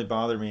doesn't really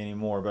bother me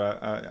anymore.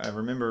 But I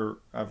remember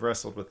I've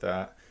wrestled with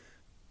that.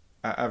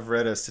 I've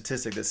read a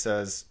statistic that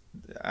says,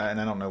 and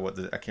I don't know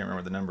I can't remember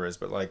what the number is,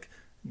 but like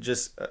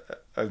just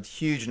a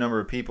huge number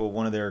of people,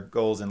 one of their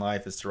goals in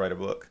life is to write a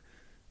book.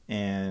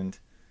 And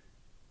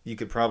you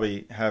could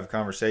probably have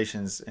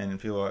conversations and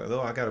people are like,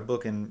 oh, I got a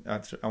book and I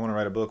want to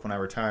write a book when I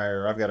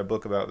retire, or I've got a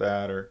book about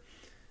that, or,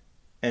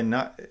 and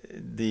not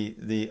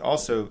the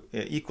also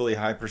equally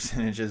high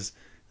percentages,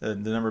 the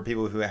number of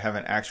people who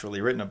haven't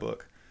actually written a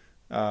book.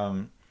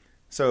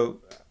 So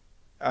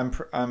I'm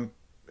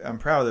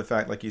proud of the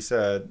fact, like you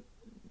said,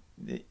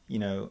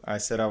 I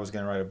said I was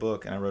going to write a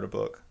book and I wrote a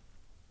book.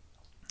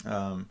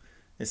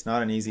 It's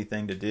not an easy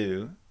thing to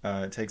do.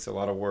 It takes a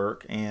lot of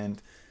work.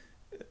 And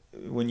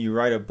when you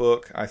write a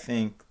book, I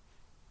think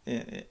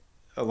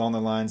along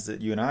the lines that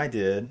you and I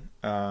did,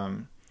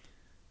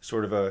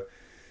 sort of a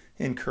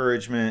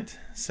encouragement,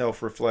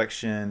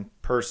 self-reflection,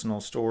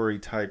 personal story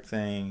type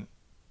thing,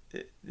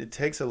 it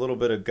takes a little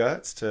bit of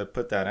guts to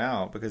put that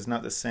out, because it's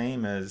not the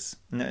same as,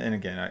 and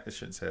again, I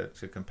shouldn't say it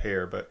to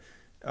compare, but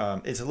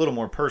it's a little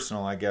more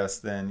personal, I guess,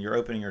 than you're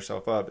opening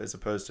yourself up as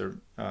opposed to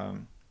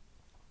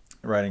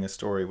writing a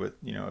story with,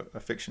 a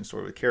fiction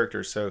story with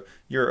characters. So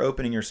you're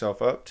opening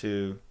yourself up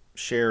to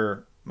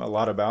share a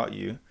lot about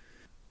you.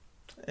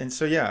 And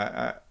so,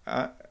 yeah,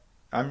 I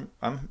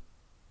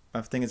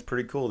think it's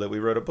pretty cool that we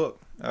wrote a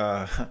book.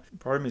 Part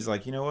of me is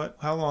like, you know what?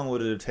 How long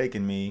would it have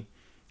taken me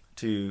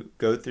to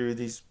go through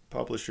these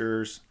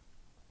publishers,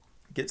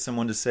 get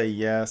someone to say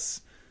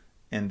yes,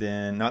 and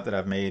then, not that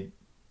I've made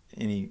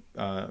any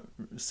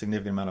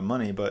significant amount of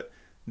money, but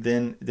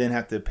then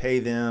have to pay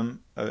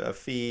them a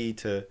fee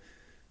to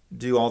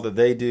do all that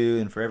they do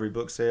and for every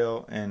book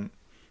sale. And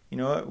you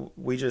know what?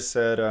 We just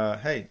said,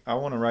 hey, I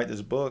want to write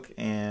this book,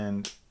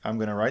 and I'm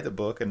going to write the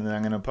book, and then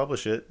I'm going to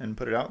publish it and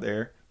put it out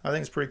there. I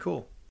think it's pretty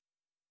cool.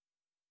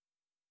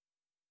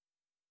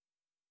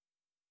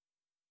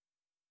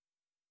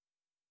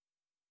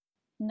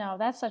 No,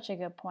 that's such a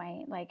good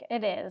point. Like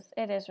it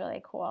is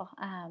really cool.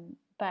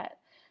 But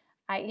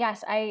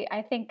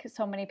I think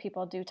so many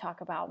people do talk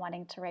about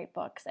wanting to write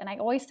books, and I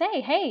always say,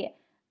 hey,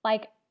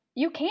 like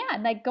you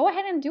can, like go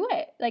ahead and do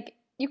it. Like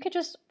you could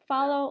just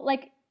follow,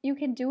 like you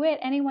can do it.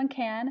 Anyone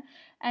can.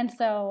 And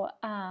so,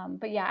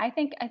 but yeah, I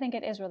think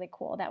it is really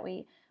cool that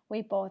we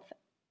both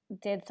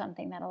did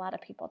something that a lot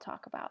of people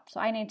talk about. So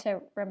I need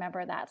to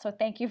remember that. So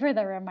thank you for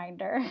the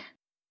reminder.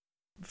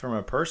 From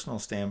a personal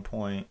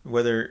standpoint,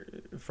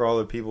 whether for all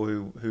the people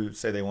who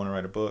say they want to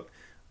write a book,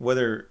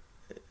 whether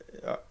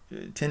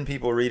 10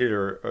 people read it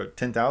or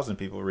 10,000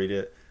 people read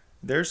it,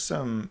 there's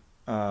some,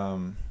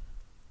 I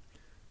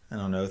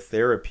don't know,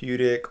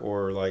 therapeutic,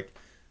 or like,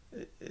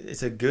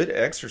 it's a good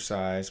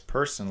exercise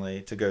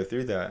personally to go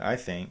through that, I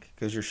think,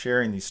 because you're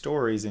sharing these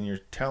stories and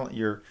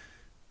you're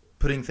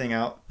putting things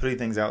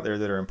out there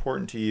that are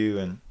important to you.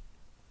 And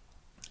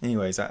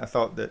anyways, I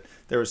thought that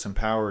there was some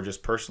power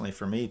just personally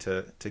for me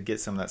to get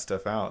some of that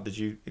stuff out. Did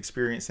you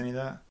experience any of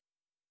that?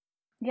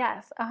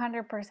 Yes,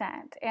 100%.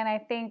 And I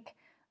think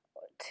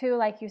too,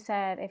 like you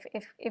said,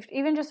 if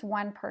even just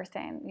one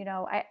person,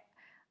 I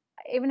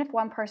even if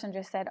one person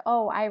just said,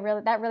 "Oh,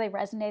 that really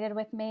resonated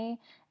with me,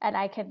 and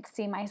I could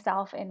see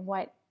myself in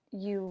what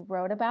you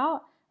wrote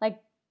about," like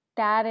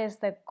that is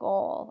the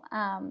goal,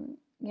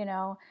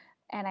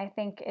 And I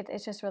think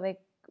it's just really,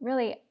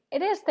 really,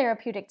 it is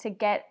therapeutic to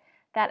get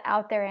that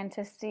out there and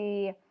to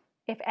see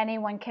if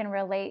anyone can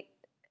relate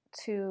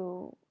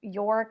to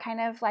your kind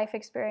of life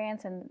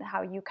experience and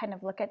how you kind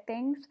of look at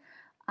things.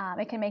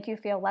 It can make you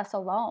feel less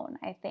alone,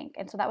 I think.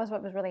 And so that was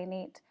what was really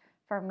neat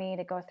for me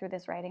to go through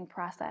this writing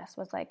process,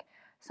 was like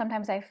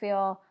sometimes I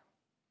feel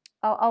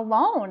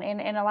alone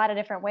in a lot of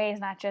different ways,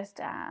 not just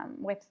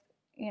with,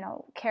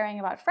 caring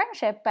about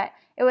friendship, but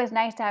it was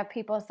nice to have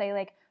people say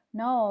like,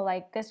 no,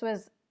 like this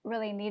was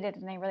really needed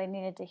and I really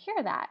needed to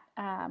hear that.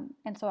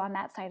 And so on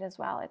that side as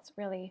well, it's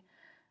really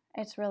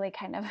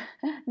kind of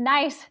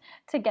nice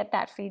to get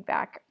that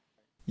feedback.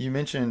 You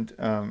mentioned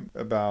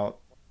about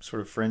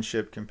sort of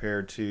friendship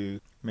compared to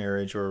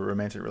marriage or a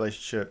romantic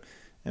relationship.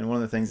 And one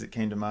of the things that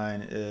came to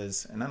mind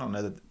is, and I don't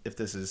know if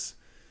this is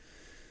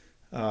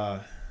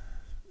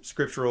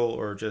scriptural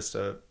or just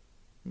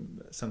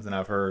something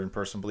I've heard and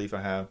personal belief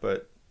I have,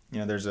 but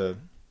there's a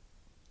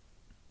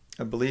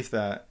belief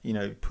that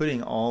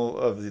putting all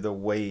of the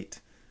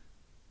weight,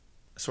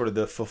 sort of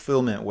the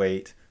fulfillment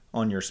weight,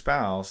 on your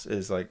spouse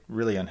is like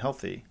really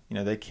unhealthy.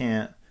 They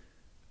can't,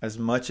 as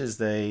much as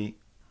they,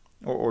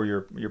 or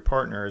your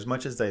partner, as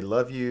much as they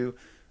love you,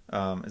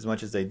 as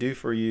much as they do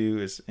for you,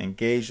 as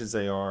engaged as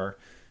they are,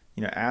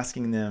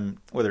 asking them,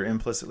 whether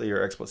implicitly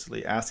or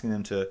explicitly, asking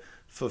them to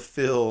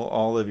fulfill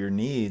all of your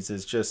needs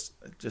is just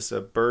a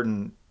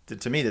burden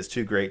to me that's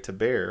too great to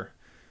bear.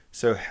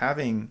 So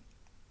having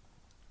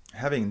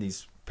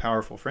these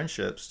powerful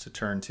friendships to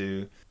turn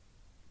to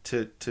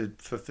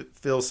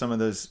fulfill some of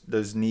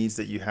those needs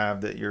that you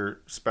have that your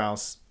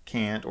spouse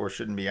can't or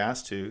shouldn't be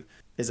asked to,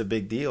 is a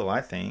big deal,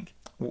 I think.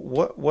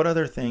 What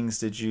other things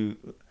did you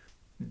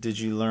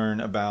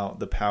learn about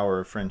the power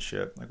of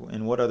friendship? Like,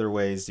 in what other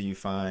ways do you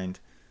find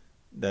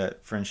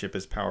that friendship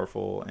is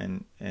powerful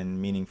and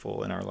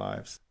meaningful in our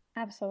lives?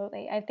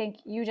 Absolutely. I think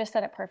you just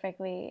said it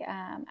perfectly.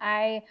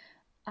 I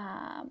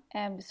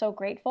am so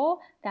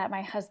grateful that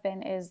my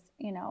husband is,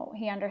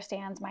 he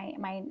understands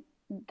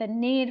the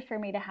need for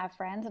me to have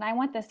friends, and I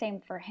want the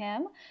same for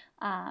him,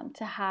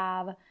 to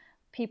have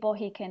people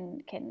he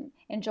can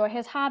enjoy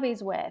his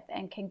hobbies with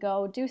and can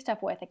go do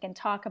stuff with and can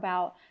talk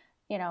about,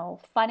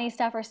 funny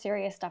stuff or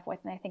serious stuff with.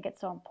 And I think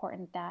it's so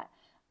important that,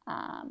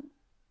 um,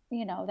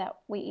 that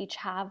we each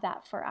have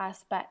that for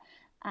us. But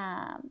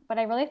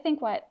I really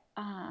think what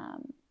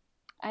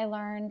I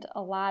learned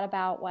a lot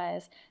about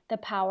was the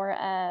power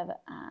of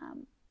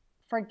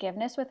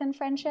forgiveness within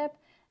friendship,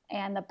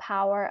 and the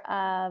power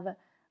of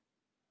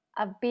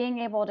being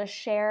able to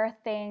share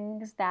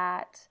things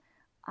that,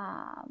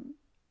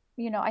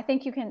 I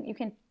think you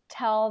can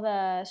tell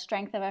the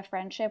strength of a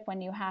friendship when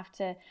you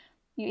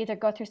either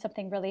go through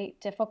something really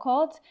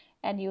difficult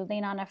and you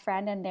lean on a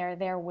friend and they're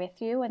there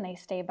with you and they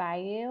stay by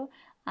you.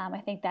 I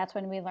think that's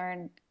when we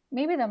learn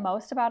maybe the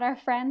most about our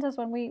friends, is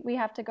when we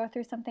have to go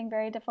through something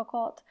very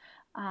difficult.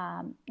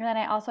 And then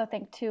I also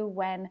think too,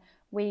 when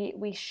when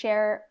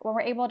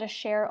we're able to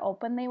share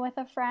openly with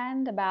a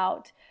friend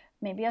about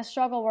maybe a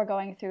struggle we're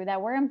going through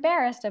that we're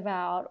embarrassed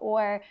about,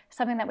 or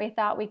something that we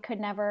thought we could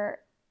never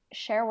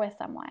share with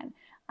someone.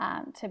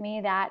 To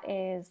me, that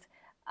is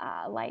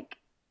like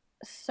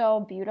so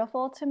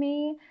beautiful to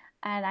me.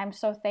 And I'm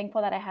so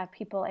thankful that I have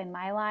people in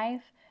my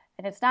life.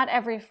 And it's not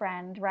every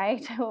friend,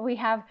 right? we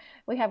have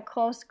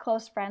close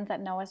friends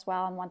that know us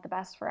well and want the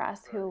best for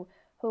us, who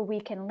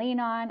we can lean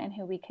on and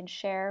who we can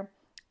share,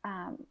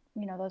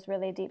 those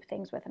really deep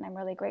things with. And I'm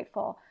really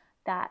grateful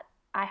that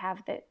I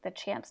have the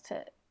chance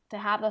to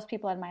have those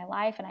people in my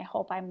life, and I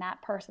hope I'm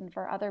that person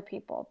for other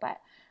people. But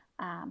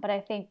I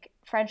think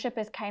friendship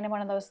is kind of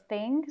one of those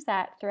things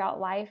that throughout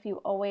life you're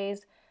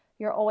always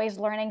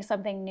learning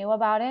something new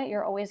about it.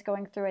 You're always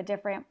going through a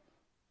different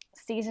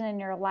season in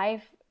your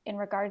life in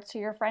regards to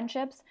your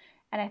friendships.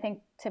 And I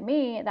think, to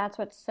me, that's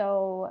what's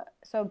so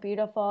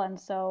beautiful and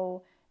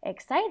so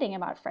exciting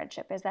about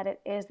friendship, is that it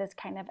is this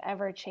kind of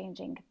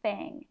ever-changing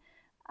thing,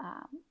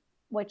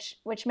 which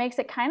makes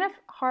it kind of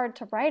hard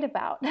to write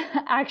about,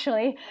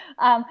 actually.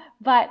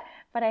 But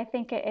I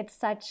think it's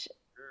such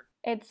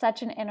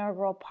an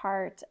integral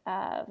part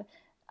of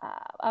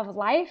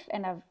life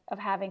and of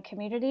having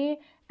community,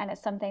 and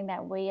it's something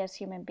that we as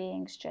human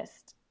beings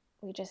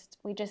we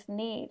just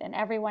need. And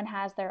everyone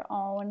has their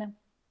own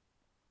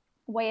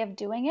way of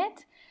doing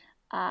it,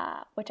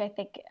 which I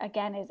think,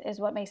 again, is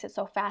what makes it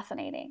so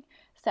fascinating.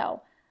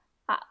 So,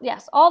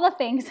 yes, all the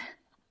things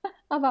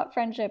about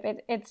friendship,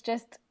 it's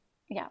just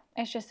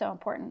so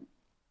important.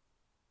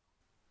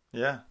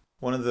 Yeah.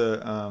 One of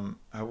the,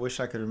 I wish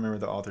I could remember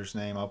the author's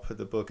name. I'll put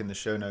the book in the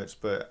show notes.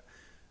 But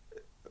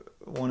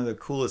one of the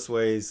coolest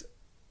ways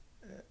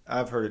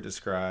I've heard it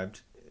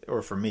described,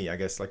 or for me, I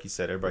guess, like you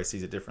said, everybody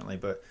sees it differently.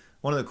 But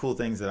one of the cool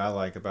things that I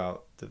like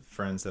about the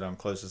friends that I'm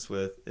closest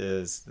with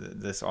is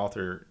this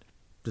author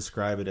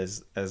describe it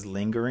as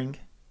lingering.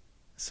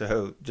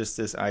 So just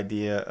this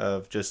idea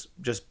of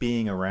just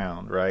being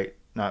around, right?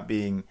 Not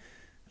being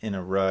in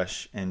a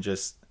rush, and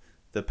just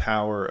the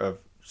power of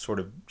sort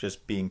of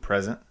just being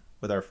present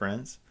with our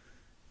friends.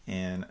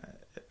 And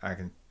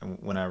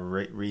when I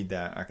read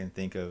that, I can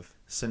think of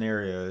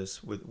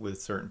scenarios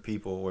with certain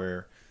people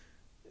where,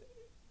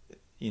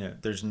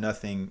 there's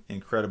nothing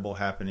incredible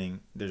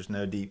happening. There's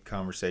no deep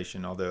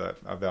conversation, although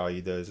I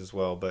value those as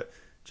well. But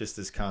just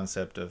this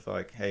concept of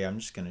like, hey, I'm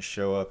just going to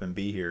show up and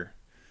be here.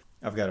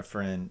 I've got a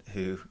friend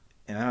who,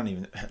 and I don't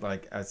even,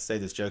 like, I say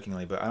this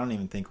jokingly, but I don't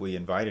even think we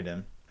invited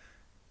him.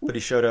 But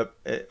he showed up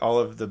at all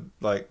of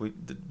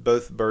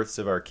both births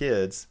of our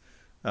kids,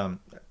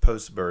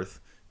 post birth.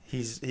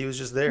 He was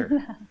just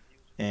there,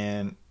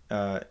 and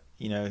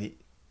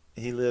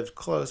he lived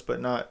close,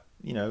 but not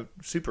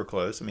super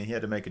close. I mean, he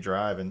had to make a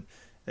drive, and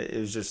it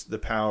was just the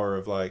power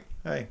of like,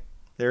 hey,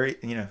 there,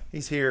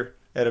 he's here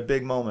at a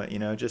big moment,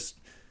 just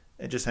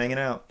hanging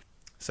out.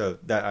 So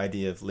that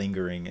idea of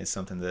lingering is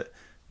something that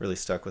really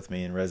stuck with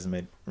me and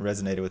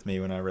resonated with me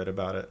when I read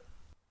about it.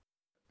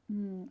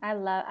 I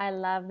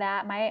love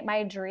that.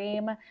 My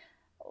dream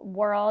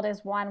world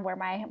is one where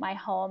my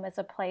home is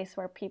a place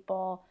where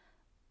people,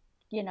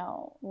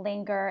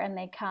 linger, and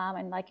they come,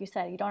 and like you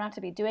said, you don't have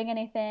to be doing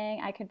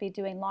anything. I could be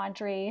doing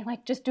laundry,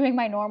 like just doing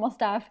my normal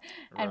stuff,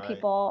 and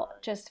people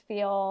just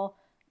feel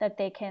that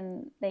they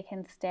can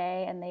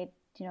stay, and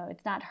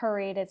it's not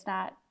hurried, it's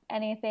not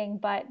anything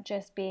but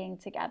just being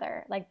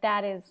together. Like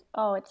that is,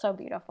 oh, it's so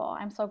beautiful.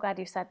 I'm so glad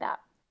you said that.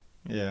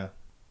 Yeah.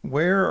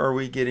 Where are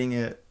we getting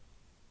it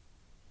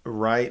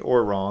right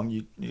or wrong?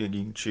 You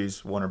can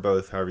choose one or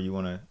both, however you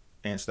want to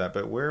answer that.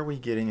 But where are we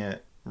getting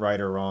it right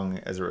or wrong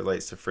as it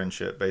relates to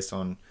friendship based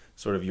on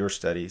sort of your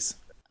studies?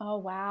 Oh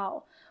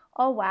wow.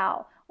 Oh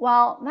wow.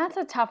 Well, that's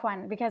a tough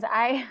one, because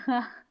I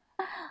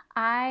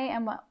I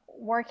am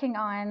working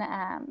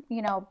on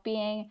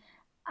being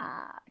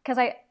because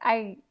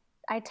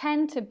I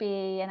tend to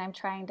be, and I'm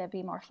trying to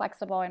be more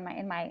flexible in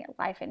my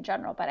life in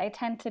general, but I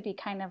tend to be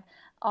kind of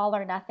all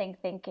or nothing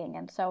thinking,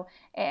 and so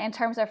in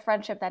terms of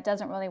friendship, that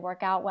doesn't really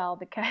work out well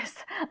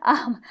because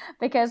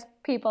because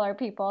people are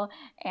people,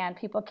 and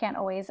people can't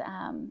always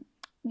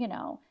you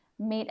know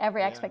meet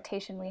every Yeah.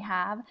 expectation we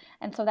have,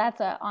 and so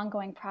that's an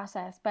ongoing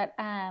process. But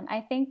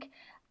I think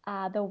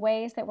the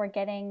ways that we're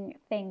getting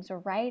things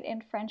right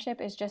in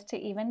friendship is just to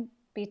even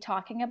be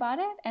talking about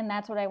it, and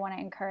that's what I want to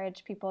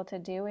encourage people to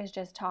do, is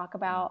just talk Mm.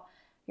 about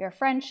your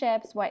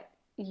friendships, what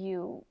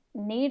you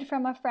need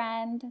from a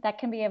friend. That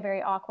can be a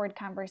very awkward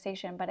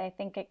conversation, but I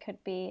think it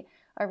could be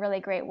a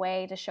really great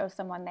way to show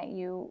someone that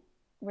you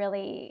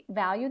really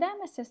value them,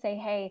 is to say,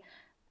 hey,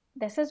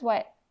 this is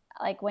what,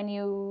 like, when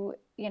you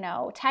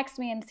text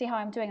me and see how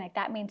I'm doing, like,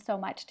 that means so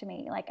much to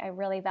me, like, I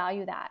really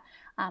value that.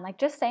 Like,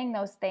 just saying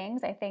those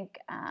things, I think,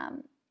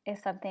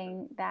 is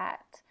something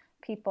that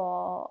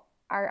people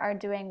are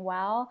doing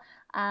well.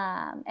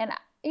 And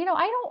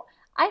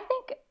I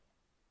think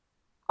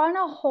on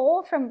a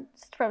whole, from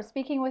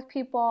speaking with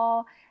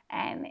people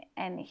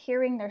and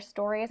hearing their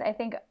stories, I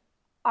think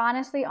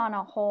honestly, on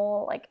a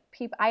whole, like,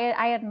 people,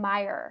 I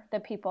admire the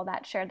people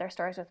that shared their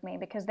stories with me,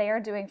 because they are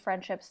doing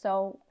friendship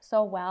so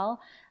well,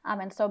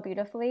 and so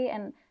beautifully.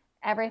 And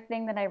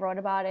everything that I wrote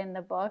about in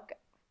the book,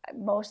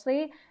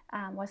 mostly,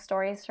 was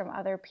stories from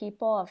other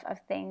people of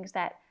things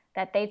that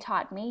they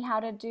taught me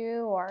how to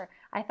do, or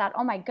I thought,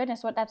 oh my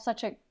goodness, what that's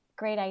such a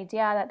great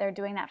idea that they're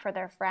doing that for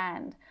their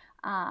friend.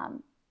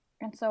 And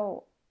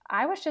so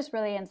I was just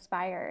really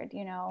inspired,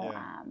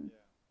 Yeah.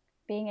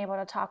 being able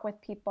to talk with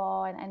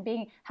people, and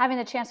having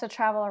the chance to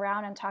travel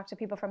around and talk to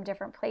people from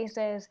different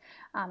places,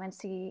 and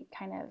see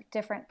kind of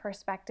different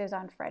perspectives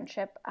on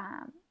friendship.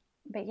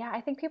 But yeah,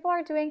 I think people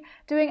are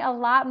doing a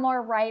lot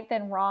more right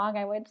than wrong,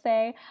 I would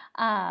say,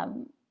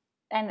 um,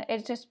 and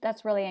it's just,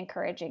 that's really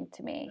encouraging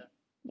to me.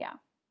 Yeah.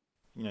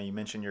 You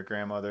mentioned your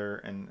grandmother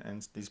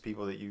and these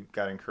people that you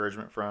got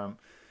encouragement from.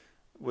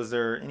 Was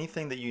there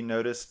anything that you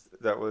noticed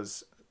that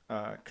was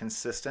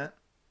consistent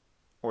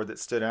or that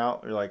stood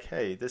out? Or like,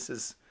 hey, this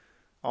is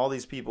all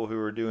these people who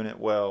are doing it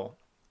well.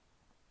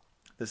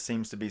 This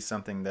seems to be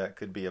something that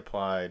could be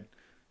applied,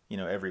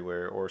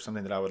 everywhere, or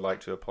something that I would like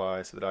to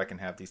apply so that I can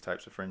have these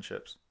types of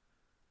friendships.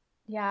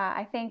 Yeah,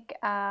 I think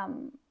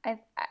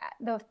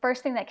the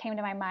first thing that came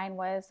to my mind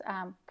was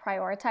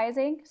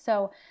prioritizing.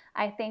 So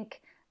I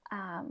think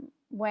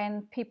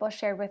when people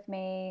shared with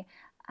me,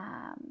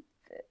 um,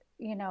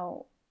 you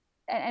know,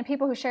 and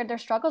people who shared their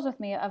struggles with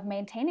me of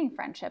maintaining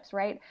friendships,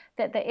 right?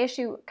 That the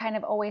issue kind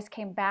of always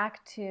came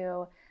back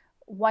to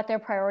what their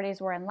priorities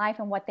were in life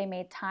and what they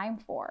made time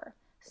for.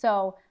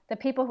 So the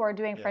people who are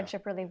doing Yeah.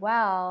 friendship really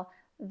well,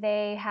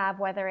 they have,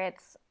 whether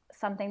it's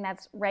something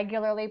that's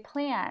regularly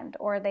planned,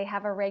 or they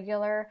have a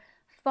regular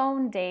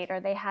phone date, or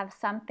they have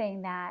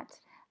something that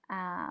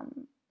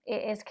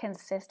is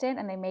consistent,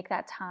 and they make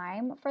that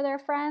time for their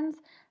friends.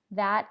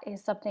 That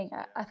is something,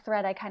 a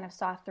thread I kind of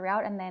saw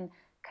throughout. And then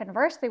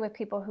conversely, with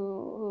people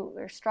who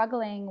are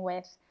struggling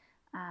with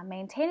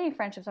maintaining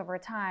friendships over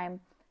time,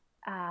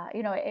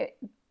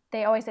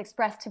 they always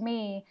express to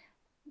me,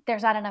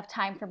 there's not enough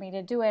time for me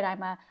to do it.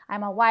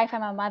 I'm a wife,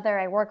 I'm a mother,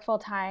 I work full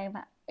time,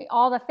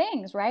 all the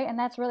things, right? And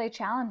that's really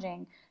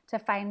challenging to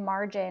find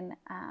margin,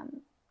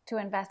 to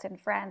invest in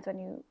friends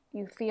when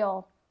you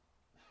feel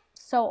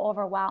so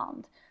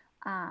overwhelmed.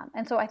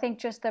 And so I think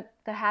just the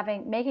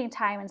making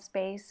time and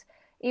space,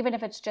 even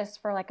if it's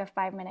just for like a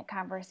 5-minute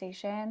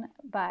conversation,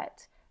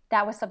 but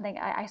that was something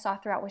I saw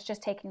throughout, was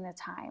just taking the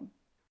time.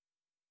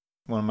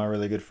 One of my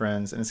really good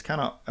friends, and it's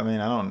kind of, I mean,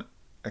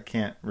 I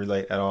can't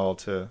relate at all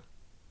to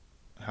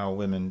how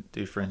women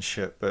do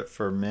friendship, but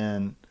for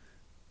men,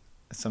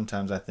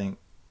 sometimes I think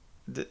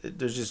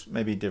there's just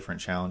maybe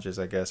different challenges,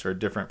 I guess, or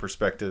different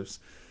perspectives.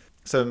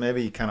 So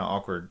maybe kind of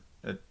awkward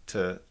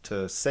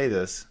to say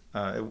this.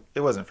 It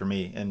wasn't for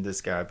me and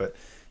this guy, but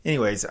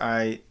anyways,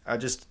 I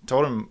just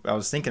told him I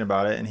was thinking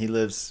about it, and he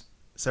lives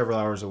several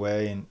hours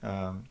away,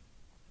 and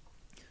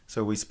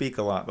so we speak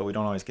a lot, but we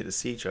don't always get to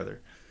see each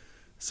other.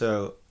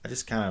 So I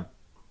just kind of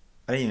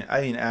I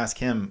didn't ask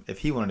him if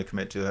he wanted to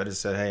commit to it. I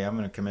just said, hey, I'm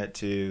going to commit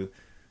to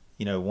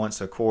once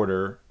a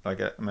quarter.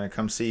 Like, I'm going to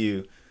come see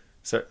you.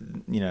 So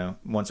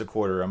once a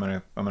quarter, I'm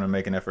gonna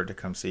make an effort to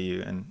come see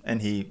you.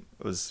 And he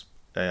was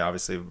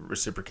obviously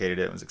reciprocated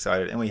it and was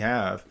excited, and we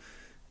have.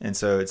 And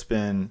so it's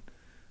been,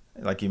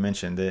 like you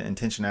mentioned, the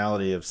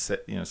intentionality of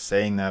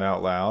saying that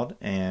out loud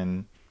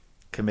and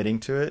committing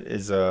to it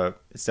is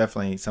it's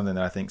definitely something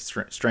that I think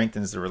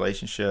strengthens the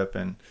relationship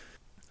and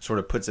sort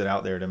of puts it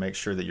out there to make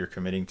sure that you're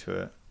committing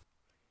to it.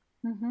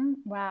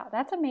 Wow,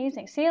 that's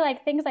amazing. See,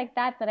 like, things like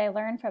that I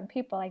learned from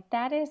people, like,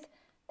 that is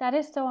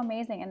so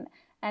amazing,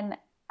 and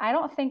I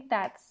don't think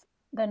that's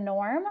the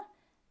norm.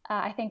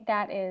 I think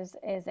that is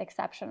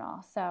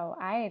exceptional. So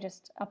I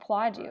just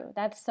applaud Right. you.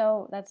 That's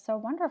so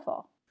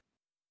wonderful.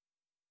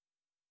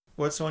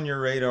 What's on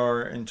your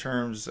radar in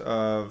terms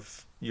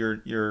of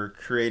your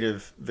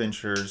creative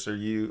ventures? Are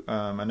you?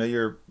 I know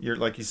you're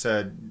like you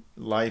said,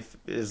 life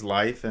is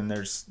life, and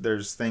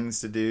there's things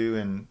to do,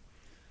 and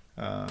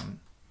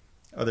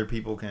other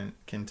people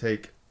can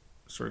take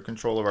sort of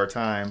control of our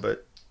time.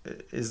 But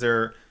is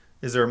there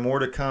more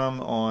to come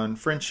on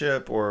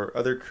friendship or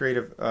other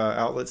creative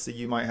outlets that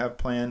you might have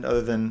planned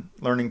other than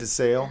learning to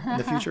sail in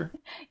the future?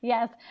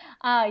 Yes.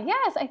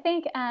 Yes, I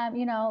think,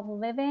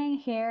 living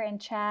here in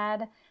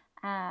Chad,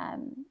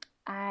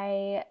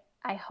 I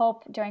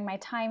hope during my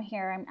time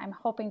here, I'm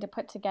hoping to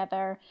put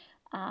together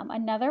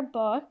another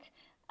book.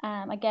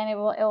 Again, it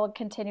will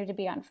continue to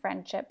be on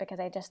friendship because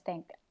I just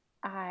think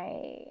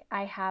I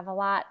have a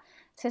lot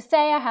to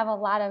say. I have a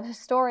lot of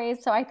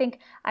stories. So I think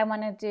I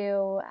want to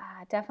do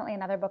definitely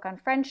another book on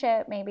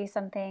friendship, maybe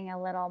something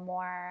a little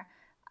more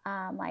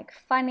like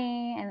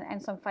funny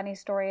and some funny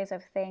stories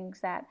of things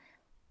that,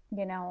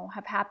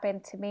 have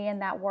happened to me in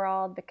that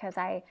world, because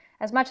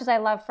as much as I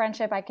love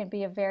friendship, I can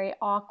be a very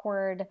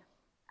awkward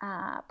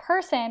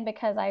person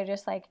because I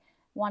just like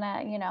want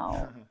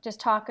to, just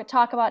talk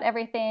about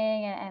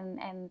everything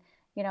and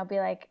be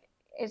like,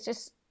 it's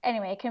just,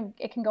 anyway,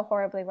 it can go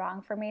horribly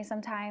wrong for me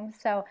sometimes.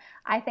 So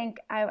I think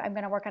I'm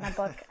going to work on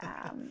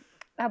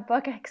a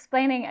book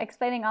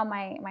explaining all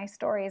my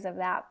stories of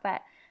that.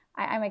 But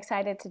I'm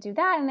excited to do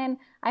that. And then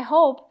I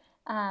hope,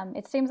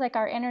 it seems like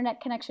our internet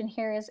connection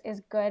here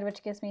is good,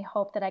 which gives me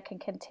hope that I can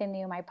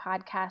continue my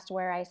podcast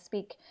where I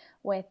speak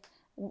with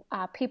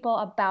people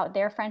about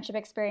their friendship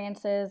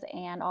experiences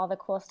and all the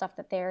cool stuff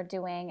that they're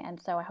doing.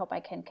 And so I hope I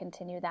can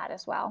continue that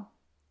as well.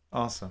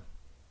 Awesome.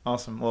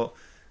 Well,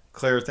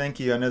 Claire, thank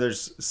you. I know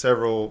there's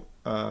several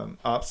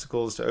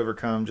obstacles to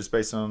overcome just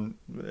based on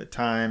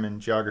time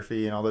and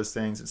geography and all those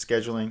things and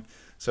scheduling.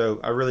 So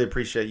I really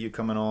appreciate you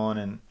coming on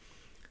and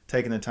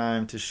taking the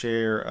time to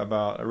share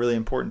about a really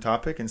important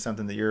topic and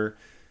something that you're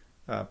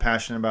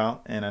passionate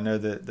about. And I know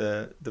that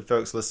the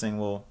folks listening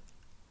will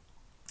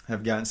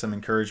have gotten some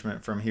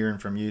encouragement from hearing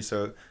from you.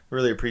 So I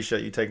really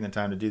appreciate you taking the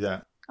time to do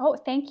that. Oh,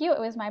 thank you. It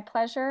was my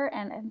pleasure.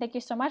 And thank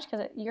you so much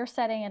because you're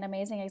setting an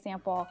amazing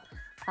example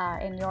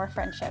in your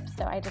friendship.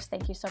 So I just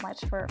thank you so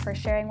much for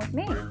sharing with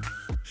me.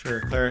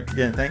 Sure. Claire,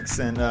 again, thanks.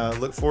 And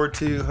look forward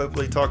to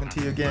hopefully talking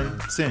to you again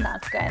soon.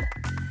 Sounds good.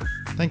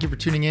 Thank you for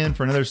tuning in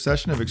for another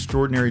session of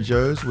Extraordinary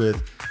Joes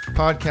with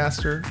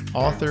podcaster,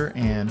 author,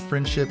 and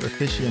friendship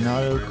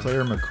aficionado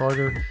Claire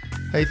McCarter.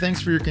 Hey,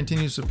 thanks for your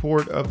continued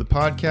support of the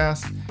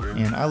podcast,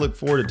 and I look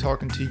forward to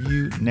talking to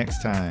you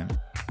next time.